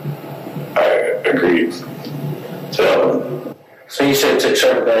I agreed to help him. So you said it took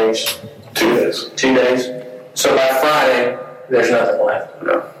several days? 2 days. 2 days? So by Friday, there's nothing left?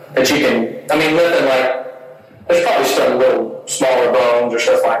 No. That you can, nothing like, there's probably some little smaller bones or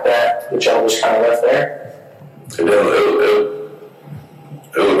stuff like that y'all just kind of left there? It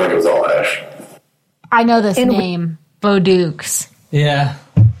looked like it was all ash. I know this name, Bo Dukes. Yeah.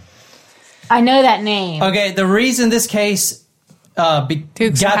 I know that name. Okay, the reason this case got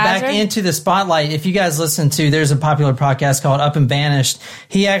back into the spotlight, if you guys listen to, there's a popular podcast called Up and Vanished.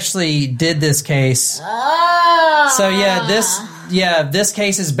 He actually did this case. So this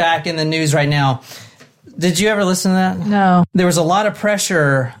case is back in the news right now. Did you ever listen to that? No. There was a lot of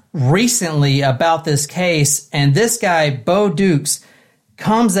pressure recently about this case, and this guy, Bo Dukes,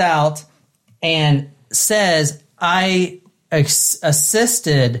 comes out and says, I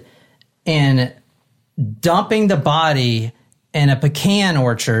assisted in dumping the body in a pecan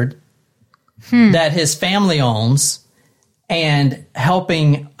orchard that his family owns, and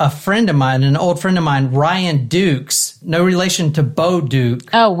helping a friend of mine, an old friend of mine, Ryan Dukes, no relation to Bo Duke.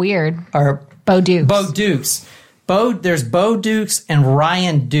 Oh, weird. Or Bo Dukes. Bo Dukes. There's Bo Dukes and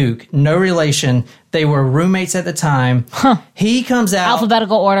Ryan Duke, no relation. They were roommates at the time. He comes out.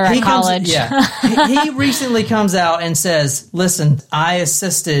 Alphabetical order at college. He recently comes out and says, listen, I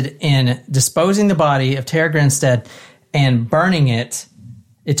assisted in disposing the body of Tara Grinstead and burning it.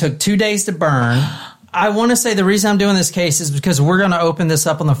 It took 2 days to burn. I want to say the reason I'm doing this case is because we're going to open this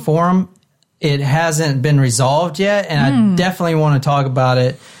up on the forum. It hasn't been resolved yet, and I definitely want to talk about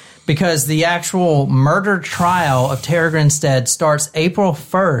it. Because the actual murder trial of Tara Grinstead starts April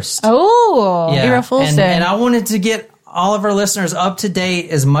 1st. Oh, April Fool's Day. And I wanted to get all of our listeners up to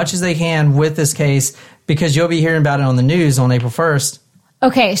date as much as they can with this case, because you'll be hearing about it on the news on April 1st.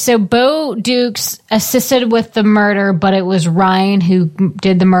 Okay, so Bo Dukes assisted with the murder, but it was Ryan who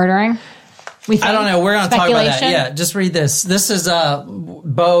did the murdering? I don't know. We're going to talk about that. Yeah, just read this. This is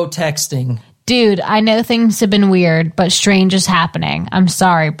Bo texting. Dude, I know things have been weird, but strange is happening. I'm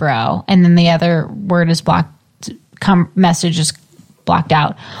sorry, bro. And then the other word is blocked. Message is blocked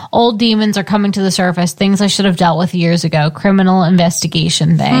out. Old demons are coming to the surface. Things I should have dealt with years ago. Criminal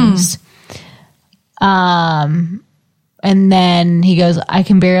investigation things. And then he goes, I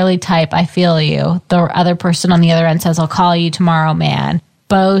can barely type. I feel you. The other person on the other end says, I'll call you tomorrow, man.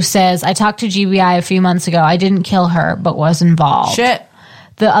 Bo says, I talked to GBI a few months ago. I didn't kill her, but was involved. Shit.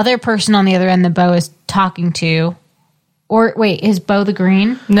 The other person on the other end that Bo is talking to, or wait, is Bo the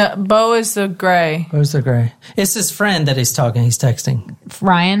green? No, Bo is the gray. Bo's the gray. It's his friend that he's texting.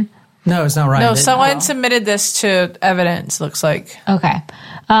 Ryan? No, it's not Ryan. No, someone submitted this to evidence, looks like. Okay.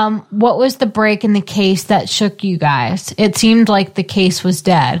 What was the break in the case that shook you guys? It seemed like the case was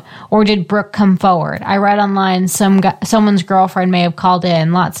dead. Or did Brooke come forward? I read online someone's girlfriend may have called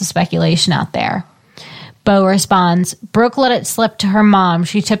in. Lots of speculation out there. Bo responds, Brooke let it slip to her mom.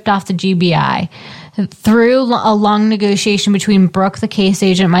 She tipped off the GBI. Through a long negotiation between Brooke, the case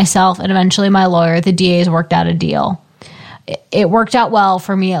agent, myself, and eventually my lawyer, the DAs worked out a deal. It worked out well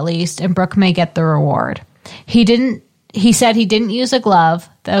for me at least, and Brooke may get the reward. He said he didn't use a glove,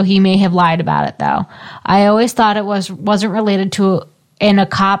 though he may have lied about it, though. I always thought it wasn't related to and a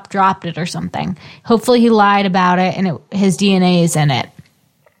cop dropped it or something. Hopefully he lied about it and his DNA is in it.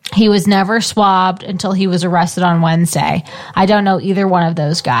 He was never swabbed until he was arrested on Wednesday. I don't know either one of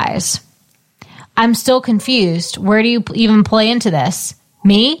those guys. I'm still confused. Where do you even play into this?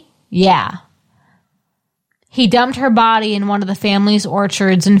 Me? Yeah. He dumped her body in one of the family's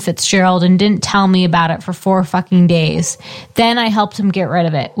orchards in Fitzgerald and didn't tell me about it for 4 fucking days. Then I helped him get rid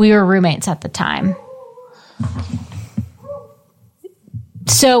of it. We were roommates at the time.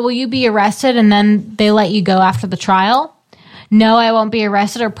 So will you be arrested and then they let you go after the trial? No, I won't be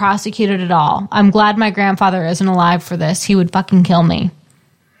arrested or prosecuted at all. I'm glad my grandfather isn't alive for this. He would fucking kill me.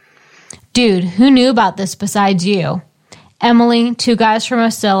 Dude, who knew about this besides you? Emily, 2 guys from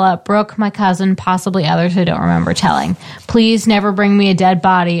Osceola, Brooke, my cousin, possibly others I don't remember telling. Please never bring me a dead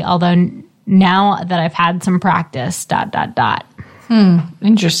body, although now that I've had some practice, ...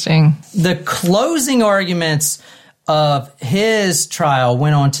 Interesting. The closing arguments of his trial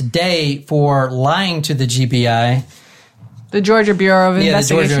went on today for lying to the GBI. The Georgia Bureau of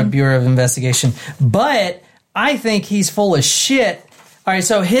Investigation. Yeah, the Georgia Bureau of Investigation. But I think he's full of shit. All right,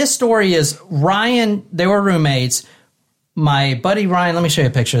 so his story is Ryan, they were roommates. My buddy Ryan, let me show you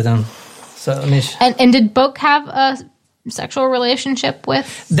a picture of them. So let me and did Book have a sexual relationship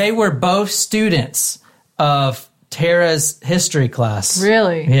with? They were both students of Tara's history class.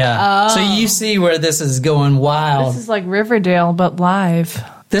 Really? Yeah. Oh. So you see where this is going wild. This is like Riverdale, but live.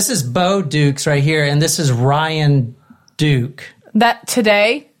 This is Bo Dukes right here, and this is Ryan Duke. That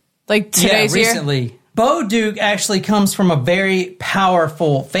today? Like today's year? Recently. Bo Duke actually comes from a very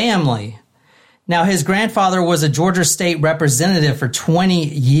powerful family. Now, his grandfather was a Georgia state representative for 20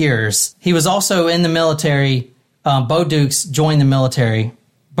 years. He was also in the military. Bo Dukes joined the military.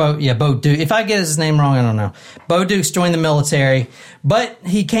 Bo Duke. If I get his name wrong, I don't know. Bo Dukes joined the military, but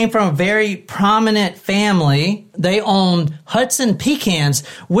he came from a very prominent family. They owned Hudson Pecans,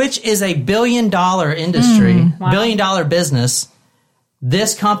 which is a $1 billion industry, $1 billion business.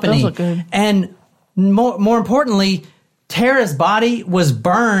 This company. Those look good. And more importantly, Tara's body was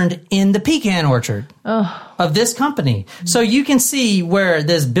burned in the pecan orchard of this company. So you can see where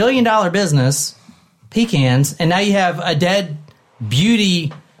this $1 billion business, pecans, and now you have a dead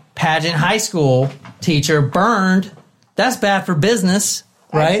beauty pageant high school teacher burned. That's bad for business,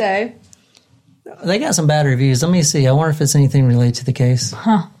 right? I'd say. They got some bad reviews. Let me see. I wonder if it's anything related to the case.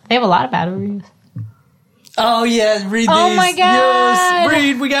 Huh. They have a lot of bad reviews. Oh, yeah. Read these. Oh, my God. Yes.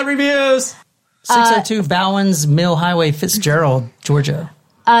 Read. We got reviews. 602 Bowens Mill Highway, Fitzgerald, Georgia.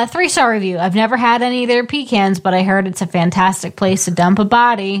 3-star review. I've never had any of their pecans, but I heard it's a fantastic place to dump a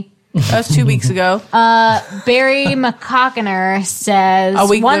body. That was 2 weeks ago. Barry McCockiner says, a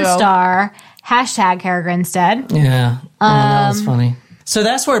week 1 ago. star, hashtag Hair Grinstead. Yeah. That was funny. So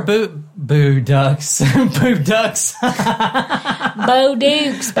that's where Boo Ducks. Boo Ducks. Bo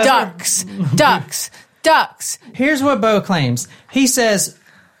Dukes. Ducks. Here's what Bo claims. He says,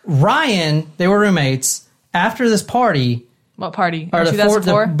 Ryan, they were roommates, after this party. What party? Or the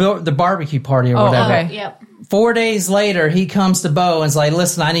 2004? the barbecue party or whatever. Okay. Yep. 4 days later, he comes to Bo and is like,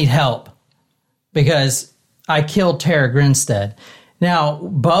 listen, I need help because I killed Tara Grinstead. Now,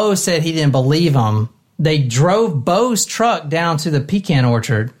 Bo said he didn't believe him. They drove Bo's truck down to the pecan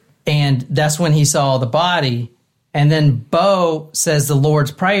orchard, and that's when he saw the body. And then Bo says the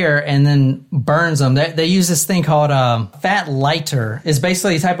Lord's Prayer and then burns them. They use this thing called fat lighter. It's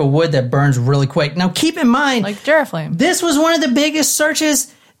basically a type of wood that burns really quick. Now, keep in mind, like Duraflame. This was one of the biggest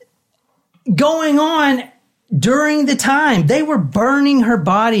searches going on during the time. They were burning her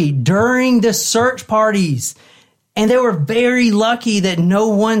body during the search parties. And they were very lucky that no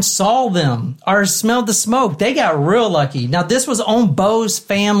one saw them or smelled the smoke. They got real lucky. Now, this was on Bo's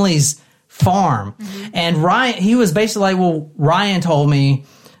family's farm. And Ryan, he was basically like, well, Ryan told me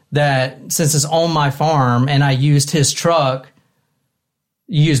that since it's on my farm and I used his truck,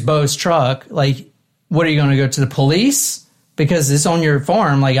 used Bo's truck, like, what are you going to go to the police? Because it's on your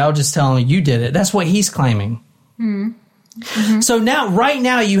farm. Like, I'll just tell him you did it. That's what he's claiming. So now, right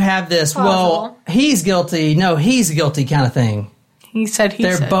now, you have this, well, he's guilty. No, he's guilty kind of thing. He said he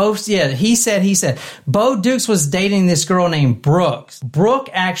said. They're both, yeah, he said. Bo Dukes was dating this girl named Brooke. Brooke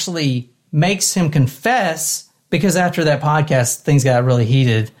actually makes him confess because after that podcast, things got really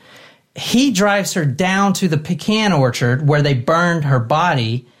heated. He drives her down to the pecan orchard where they burned her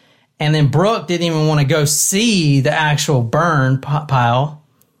body. And then Brooke didn't even want to go see the actual burn pile.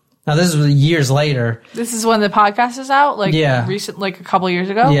 Now, this was years later. This is when the podcast is out? Like, recent, like a couple years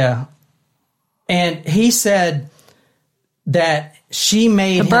ago? Yeah. And he said that she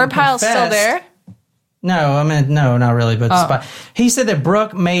made him the burn pile's still there? No, I mean, no, not really. But he said that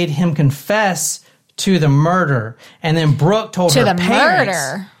Brooke made him confess to the murder. And then Brooke told her parents. To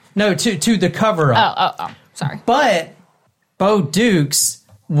the murder? No, to the cover-up. Oh, sorry. But Bo Dukes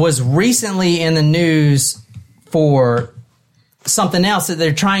was recently in the news for something else that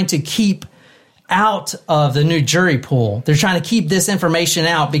they're trying to keep out of the new jury pool. They're trying to keep this information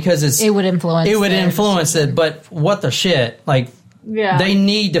out because it would influence it. But what the shit? Like, they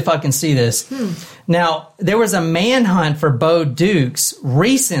need to fucking see this. Now, there was a manhunt for Bo Dukes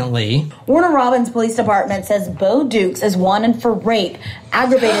recently. Warner Robins Police Department says Bo Dukes is wanted for rape,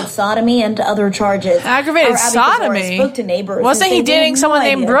 aggravated sodomy, and other charges. Aggravated sodomy? Spoke to neighbors. Wasn't he dating someone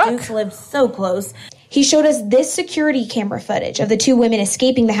named Brooke? Dukes lived so close. He showed us this security camera footage of the 2 women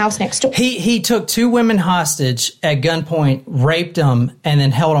escaping the house next door. He took 2 women hostage at gunpoint, raped them, and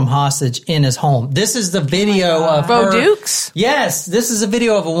then held them hostage in his home. This is the video of Bo Dukes? Yes, this is a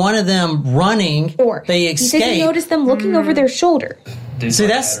video of one of them running. They He says he escape. noticed them looking over their shoulder. See,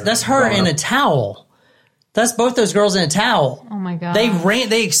 that's her in a towel. That's both those girls in a towel. Oh my God.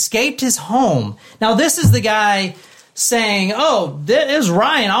 They escaped his home. Now this is the guy saying, "Oh, that is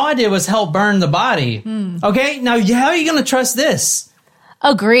Ryan. All I did was help burn the body." Okay, now how are you going to trust this?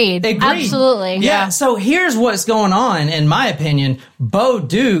 Agreed. Absolutely. Yeah. So here's what's going on. In my opinion, Bo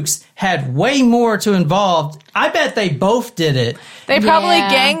Dukes had way more to involve. I bet they both did it. They probably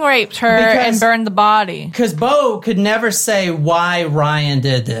gang raped her and burned the body. Because Bo could never say why Ryan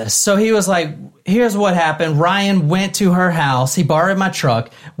did this. So he was like, here's what happened. Ryan went to her house. He borrowed my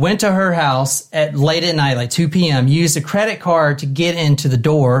truck, went to her house at late at night, like 2 p.m., used a credit card to get into the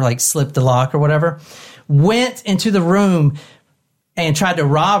door, like slip the lock or whatever, went into the room and tried to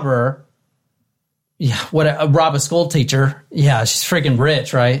rob her. Yeah, rob a school teacher. Yeah, she's freaking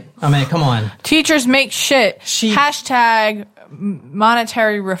rich, right? I mean, come on. Teachers make shit. Hashtag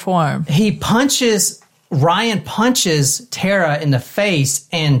monetary reform. Ryan punches Tara in the face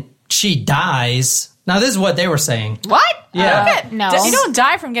and she dies. Now, this is what they were saying. What? Yeah. No. You don't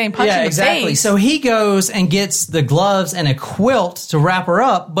die from getting punched in the exactly. face. So he goes and gets the gloves and a quilt to wrap her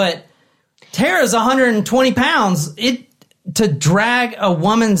up, but Tara's 120 pounds. To drag a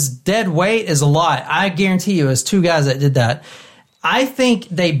woman's dead weight is a lot. I guarantee you, it was 2 guys that did that. I think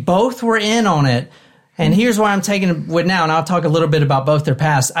they both were in on it. And here's why I'm taking it with now, and I'll talk a little bit about both their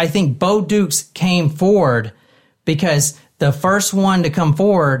past. I think Bo Dukes came forward because the first one to come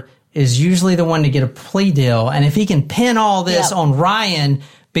forward is usually the one to get a plea deal. And if he can pin all this on Ryan,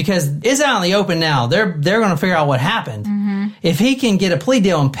 because it's out in the open now, they're going to figure out what happened. Mm-hmm. If he can get a plea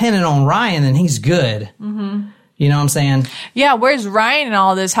deal and pin it on Ryan, then he's good. Mm-hmm. You know what I'm saying? Yeah, where's Ryan in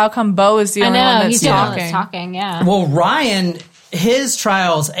all this? How come Bo is the only one that's talking? Yeah. Well, Ryan, his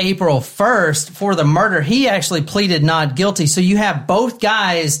trial's April 1st for the murder. He actually pleaded not guilty. So you have both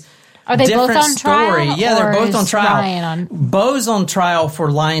guys. Are they both on story. trial? Yeah, they're both on trial. Ryan Bo's on trial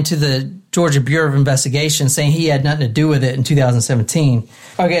for lying to the Georgia Bureau of Investigation, saying he had nothing to do with it in 2017.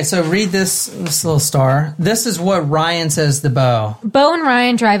 Okay, so read this little star. This is what Ryan says to Bo. Bo and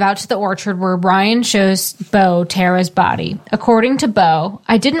Ryan drive out to the orchard where Ryan shows Bo Tara's body. According to Bo,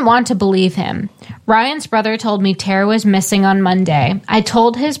 I didn't want to believe him. Ryan's brother told me Tara was missing on Monday. I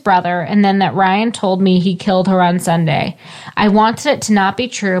told his brother, and then that Ryan told me he killed her on Sunday. I wanted it to not be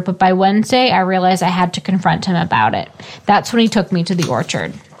true, but by Wednesday I realized I had to confront him about it. That's when he took me to the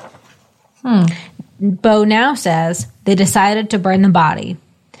orchard. Bo now says they decided to burn the body.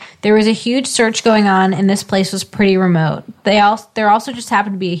 There was a huge search going on, and this place was pretty remote. There also just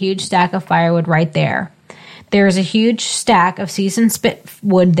happened to be a huge stack of firewood right there. There was a huge stack of seasoned spit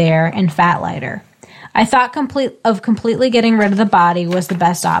wood there and fat lighter. I thought completely getting rid of the body was the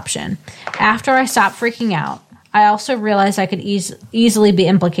best option. After I stopped freaking out, I also realized I could easily be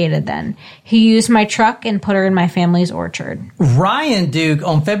implicated then. He used my truck and put her in my family's orchard. Ryan Duke,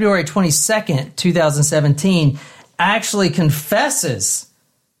 on February 22nd, 2017, actually confesses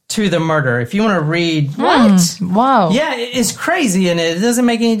to the murder. If you want to read... What? Wow. Yeah, it's crazy, and it doesn't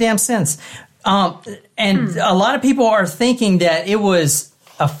make any damn sense. And a lot of people are thinking that it was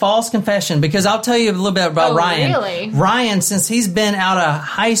a false confession, because I'll tell you a little bit about Ryan. Really? Ryan, since he's been out of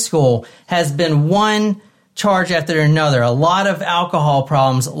high school, has been one charge after another. A lot of alcohol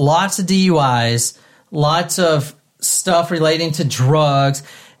problems, lots of DUIs, lots of stuff relating to drugs.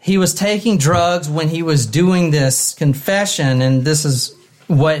 He was taking drugs when he was doing this confession, and this is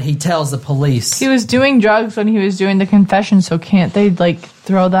what he tells the police. He was doing drugs when he was doing the confession, so can't they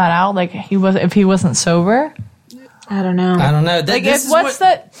throw that out if he wasn't sober? I don't know.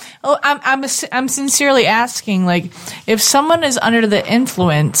 I'm sincerely asking, if someone is under the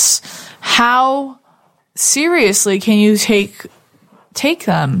influence, how seriously can you take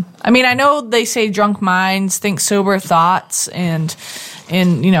them? I mean, I know they say drunk minds think sober thoughts, and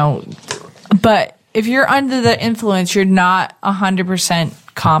but if you're under the influence, you're not 100%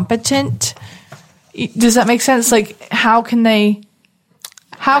 competent. Does that make sense? How can they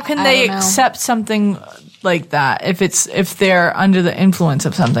accept something like that if they're under the influence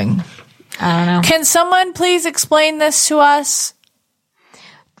of something? I don't know. Can someone please explain this to us?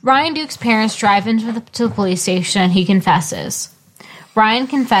 Ryan Duke's parents drive into the police station and he confesses. Ryan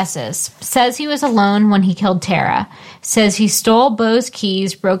confesses, says he was alone when he killed Tara, says he stole Bo's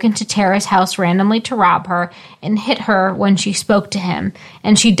keys, broke into Tara's house randomly to rob her, and hit her when she spoke to him,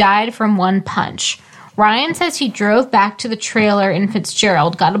 and she died from one punch. Ryan says he drove back to the trailer in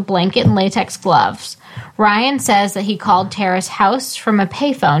Fitzgerald, got a blanket and latex gloves. Ryan says that he called Tara's house from a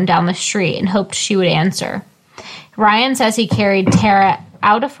payphone down the street and hoped she would answer. Ryan says he carried Tara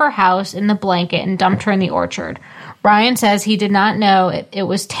out of her house in the blanket and dumped her in the orchard. Ryan says he did not know it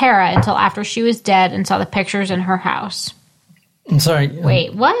was Tara until after she was dead and saw the pictures in her house. I'm sorry.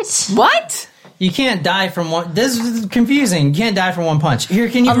 Wait, what? What? You can't die from one. This is confusing. You can't die from one punch. Here,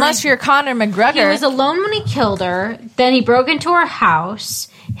 can you? Unless you're Conor McGregor. He was alone when he killed her. Then he broke into her house,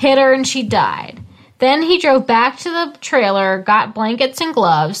 hit her, and she died. Then he drove back to the trailer, got blankets and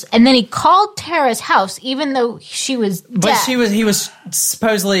gloves, and then he called Tara's house, even though she was dead. But he was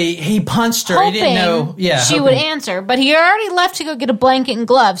supposedly, he punched her. Hoping he didn't know. Yeah, she would answer. But he already left to go get a blanket and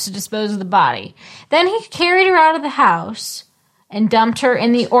gloves to dispose of the body. Then he carried her out of the house and dumped her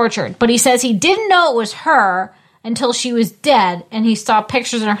in the orchard. But he says he didn't know it was her until she was dead, and he saw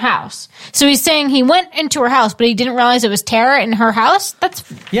pictures in her house. So he's saying he went into her house, but he didn't realize it was Tara in her house? That's,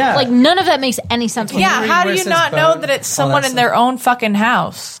 like, none of that makes any sense. Yeah, how do you not know that it's someone in their own fucking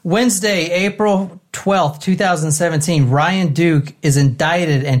house? Wednesday, April 12th, 2017, Ryan Duke is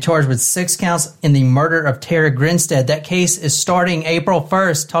indicted and charged with 6 counts in the murder of Tara Grinstead. That case is starting April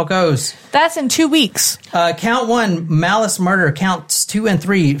 1st. Tacos. That's in 2 weeks. Count 1, malice murder. Counts 2 and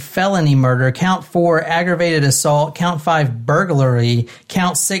 3, felony murder. Count 4, aggravated assault. Count 5, burglary.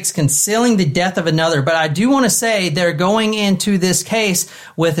 Count 6, concealing the death of another. But I do want to say they're going into this case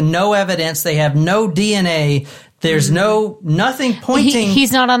with no evidence. They have no DNA. There's nothing pointing.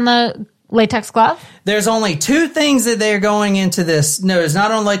 He's not on the latex glove? There's only 2 things that they're going into this. No, it's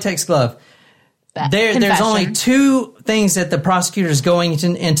not on latex glove. There's only 2 things that the prosecutor is going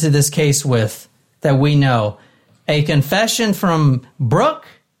into this case with that we know. A confession from Brooke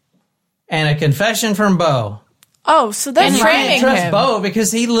and a confession from Bo. Oh, so they're framing him. Trust Bo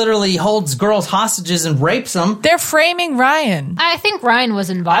because he literally holds girls hostages and rapes them. They're framing Ryan. I think Ryan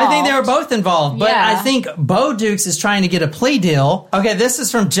was involved. I think they were both involved, but I think Bo Dukes is trying to get a plea deal. Okay, this is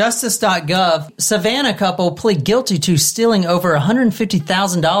from justice.gov. Savannah couple plead guilty to stealing over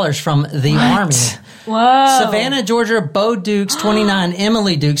 $150,000 from the Army. Whoa. Savannah, Georgia, Bo Dukes, 29,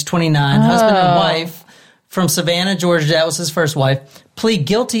 Emily Dukes, 29, husband and wife from Savannah, Georgia, that was his first wife, plead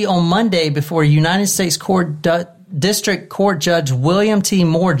guilty on Monday before United States District Court Judge William T.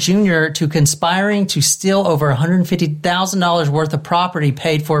 Moore Jr. to conspiring to steal over $150,000 worth of property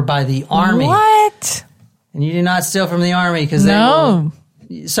paid for by the Army. What? And you do not steal from the Army because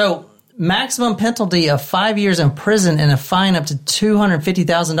So maximum penalty of 5 years in prison and a fine up to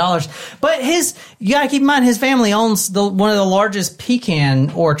 $250,000. But you got to keep in mind his family owns one of the largest pecan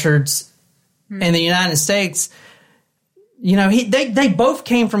orchards in the United States. You know, they both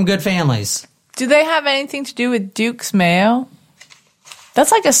came from good families. Do they have anything to do with Duke's Mayo?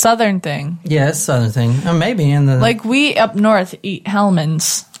 That's like a southern thing. Yeah, it's a southern thing. Or maybe in the... Like we up north eat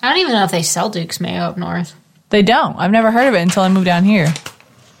Hellman's. I don't even know if they sell Duke's Mayo up north. They don't. I've never heard of it until I moved down here.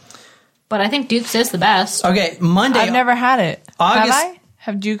 But I think Duke's is the best. Okay, Monday... I've never had it. August, have I?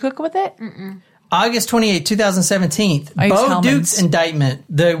 Have you cooked with it? Mm-mm. August 28, 2017, Bo Dukes indictment.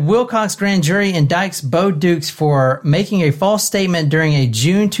 The Wilcox grand jury indicts Bo Dukes for making a false statement during a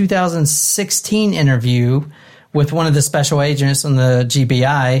June 2016 interview with one of the special agents on the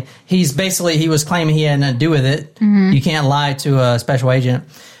GBI. He was claiming he had nothing to do with it. Mm-hmm. You can't lie to a special agent.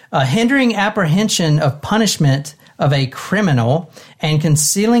 Hindering apprehension of punishment of a criminal and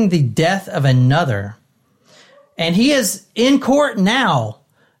concealing the death of another. And he is in court now.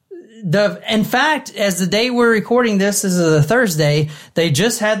 In fact, as the day we're recording this is a Thursday, they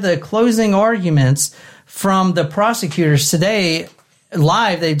just had the closing arguments from the prosecutors today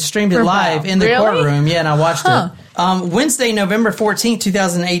live. They streamed it live in the courtroom. Yeah, and I watched it. Wednesday, November 14th,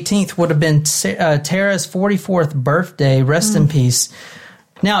 2018 would have been Tara's 44th birthday. Rest in peace.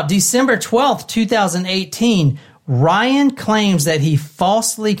 Now, December 12th, 2018, Ryan claims that he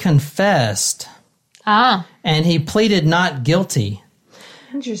falsely confessed. And he pleaded not guilty.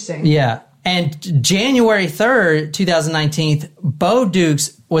 Interesting. Yeah. And January 3rd, 2019, Bo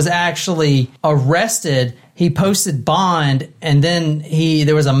Dukes was actually arrested. He posted bond, and then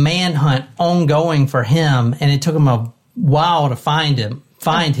there was a manhunt ongoing for him, and it took him a while to find him.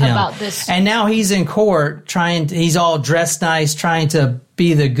 About this. And now he's in court he's all dressed nice, trying to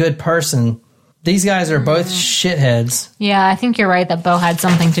be the good person. These guys are both shitheads. Yeah, I think you're right that Bo had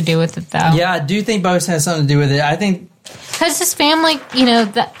something to do with it, though. Yeah, I do think Bo has something to do with it. I think... Because his family,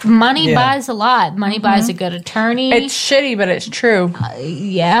 money buys a lot. Money buys a good attorney. It's shitty, but it's true.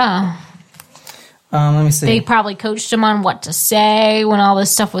 Yeah. Let me see. They probably coached him on what to say when all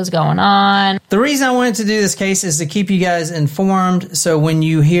this stuff was going on. The reason I wanted to do this case is to keep you guys informed. So when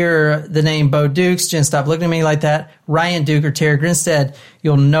you hear the name Bo Dukes, Jen, stop looking at me like that, Ryan Duke or Terry Grinstead,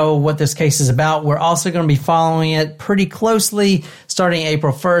 you'll know what this case is about. We're also going to be following it pretty closely starting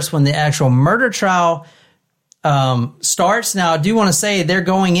April 1st when the actual murder trial starts. Now, I do want to say they're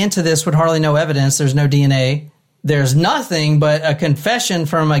going into this with hardly no evidence. There's no DNA. There's nothing but a confession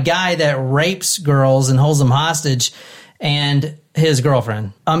from a guy that rapes girls and holds them hostage and his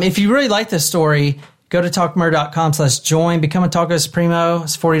girlfriend. If you really like this story, go to talkmurder.com/join, become a Taco Supremo.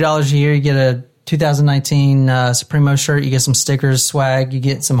 It's $40 a year. You get a 2019 Supremo shirt. You get some stickers, swag. You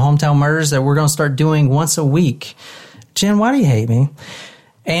get some hometown murders that we're going to start doing once a week. Jen, why do you hate me?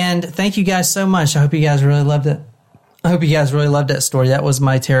 And thank you guys so much. I hope you guys really loved it. I hope you guys really loved that story. That was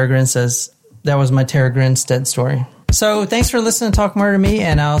my Tara Grinstead story. So thanks for listening to Talk Murder to Me,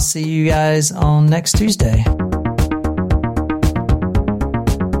 and I'll see you guys on next Tuesday.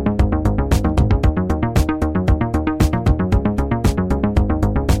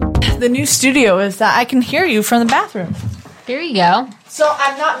 The new studio is that I can hear you from the bathroom. Here you go. So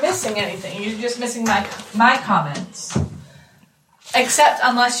I'm not missing anything. You're just missing my comments. Except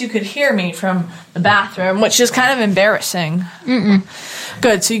unless you could hear me from the bathroom, which is kind of embarrassing. Mm-mm.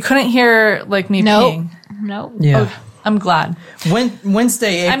 Good. So you couldn't hear me peeing? Nope. Yeah. Oh, I'm glad.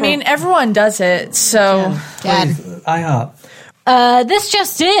 Wednesday, April. I mean, everyone does it, so... Dad. IHOP. This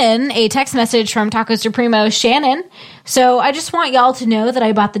just in, a text message from Taco Supremo Shannon. So I just want y'all to know that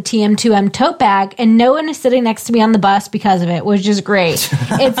I bought the TM2M tote bag, and no one is sitting next to me on the bus because of it, which is great.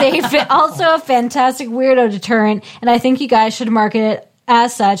 It's also a fantastic weirdo deterrent, and I think you guys should market it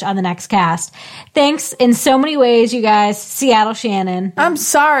as such on the next cast. Thanks in so many ways, you guys. Seattle Shannon. I'm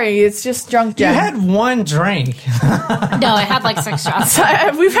sorry, it's just drunk Jen. You had one drink. No, I had 6 shots.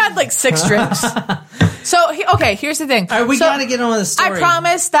 We've had 6 drinks. So, okay, here's the thing. All right, we got to get on with the story. I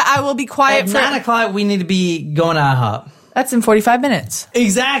promise that I will be quiet At 9 o'clock, we need to be going to IHOP. That's in 45 minutes.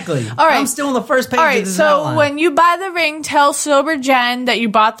 Exactly. All right. I'm still on the first page of this so outline. when you buy the ring, tell Sober Jen that you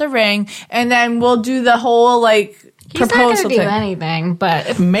bought the ring, and then we'll do the whole, He's proposal not going to do thing. anything,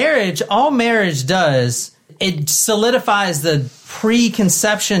 but... All marriage does, it solidifies the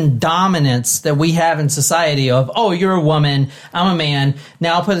preconception dominance that we have in society of, oh, you're a woman, I'm a man,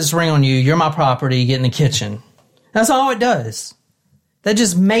 now I'll put this ring on you, you're my property, get in the kitchen. That's all it does. That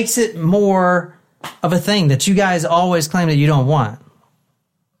just makes it more of a thing that you guys always claim that you don't want.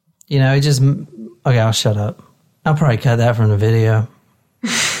 It just... Okay, I'll shut up. I'll probably cut that from the video.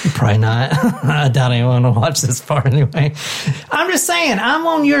 Probably not. I doubt anyone will watch this far anyway. I'm just saying, I'm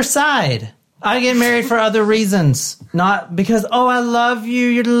on your side. I get married for other reasons. Not because, oh, I love you,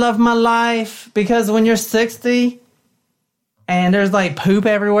 you're the love of my life. Because when you're 60 and there's poop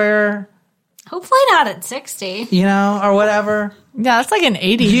everywhere. Hopefully not at 60. Or whatever. Yeah, that's like an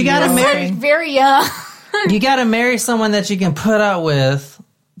 80. You gotta marry. Very young. You gotta marry someone that you can put up with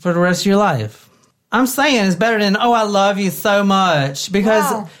for the rest of your life. I'm saying it's better than, oh, I love you so much.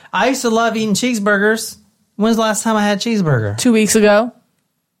 Because I used to love eating cheeseburgers. When's the last time I had a cheeseburger? 2 weeks ago.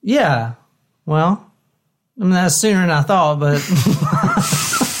 Yeah. Well, that's sooner than I thought, but...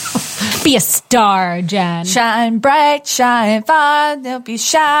 Be a star, Jen. Shine bright, shine far. Don't be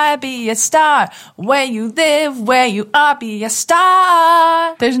shy, be a star. Where you live, where you are, be a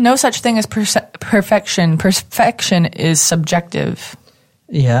star. There's no such thing as perfection. Perfection is subjective.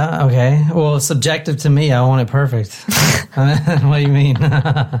 Yeah, okay. Well, it's subjective to me. I want it perfect. What do you mean?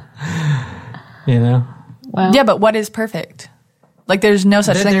 Well, yeah, but what is perfect? There's no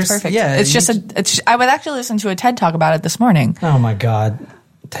such thing as perfect. Yeah, it's just I would actually listen to a TED Talk about it this morning. Oh my God.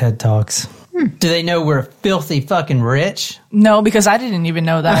 TED Talks. Do they know we're filthy fucking rich? No, because I didn't even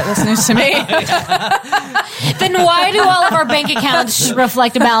know that. That's news to me. Then why do all of our bank accounts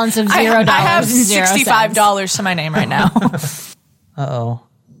reflect a balance of $0? I have $65 to my name right now. Uh-oh.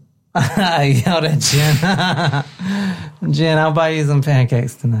 I yelled at Jen. Jen, I'll buy you some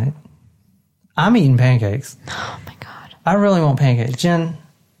pancakes tonight. I'm eating pancakes. Oh my God. I really want pancakes. Jen,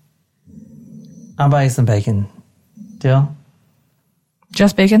 I'll buy you some bacon. Deal?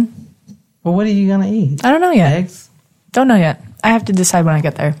 Just bacon? Well, what are you going to eat? I don't know yet. Eggs? Don't know yet. I have to decide when I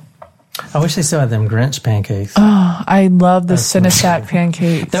get there. I wish they still had them Grinch pancakes. Oh, I love the Cinestack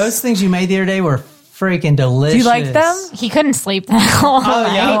pancakes. Those things you made the other day were freaking delicious. Do you like them? He couldn't sleep that whole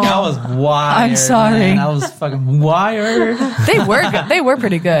Oh, yeah, I was wired. I'm sorry. Man. I was fucking wired. They were good. They were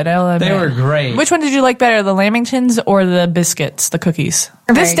pretty good. I'll admit. They were great. Which one did you like better, the Lamingtons or the biscuits, the cookies?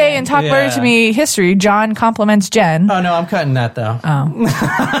 This day in Talk Murder to Me history, John compliments Jen. Oh, no, I'm cutting that, though. Oh.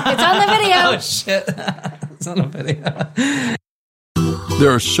 It's on the video. Oh, shit. It's on the video. There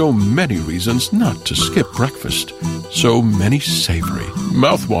are so many reasons not to skip breakfast. So many savory,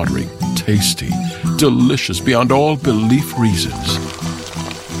 mouth-watering, tasty, delicious beyond all belief reasons.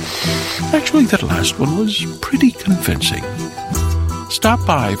 Actually, that last one was pretty convincing. Stop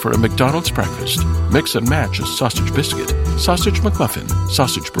by for a McDonald's breakfast. Mix and match a sausage biscuit, sausage McMuffin,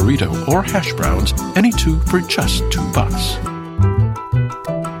 sausage burrito, or hash browns, any two for just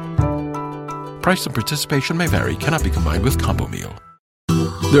 $2. Price and participation may vary, cannot be combined with combo meal.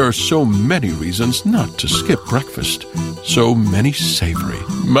 There are so many reasons not to skip breakfast. So many savory,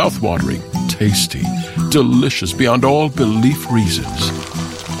 mouth-watering, tasty, delicious beyond all belief reasons.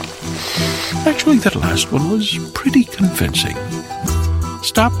 Actually, that last one was pretty convincing.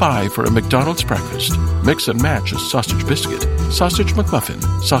 Stop by for a McDonald's breakfast. Mix and match a sausage biscuit, sausage McMuffin,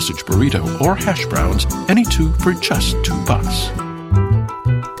 sausage burrito, or hash browns, any two for just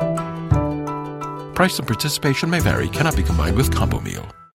 $2. Price and participation may vary, cannot be combined with combo meal.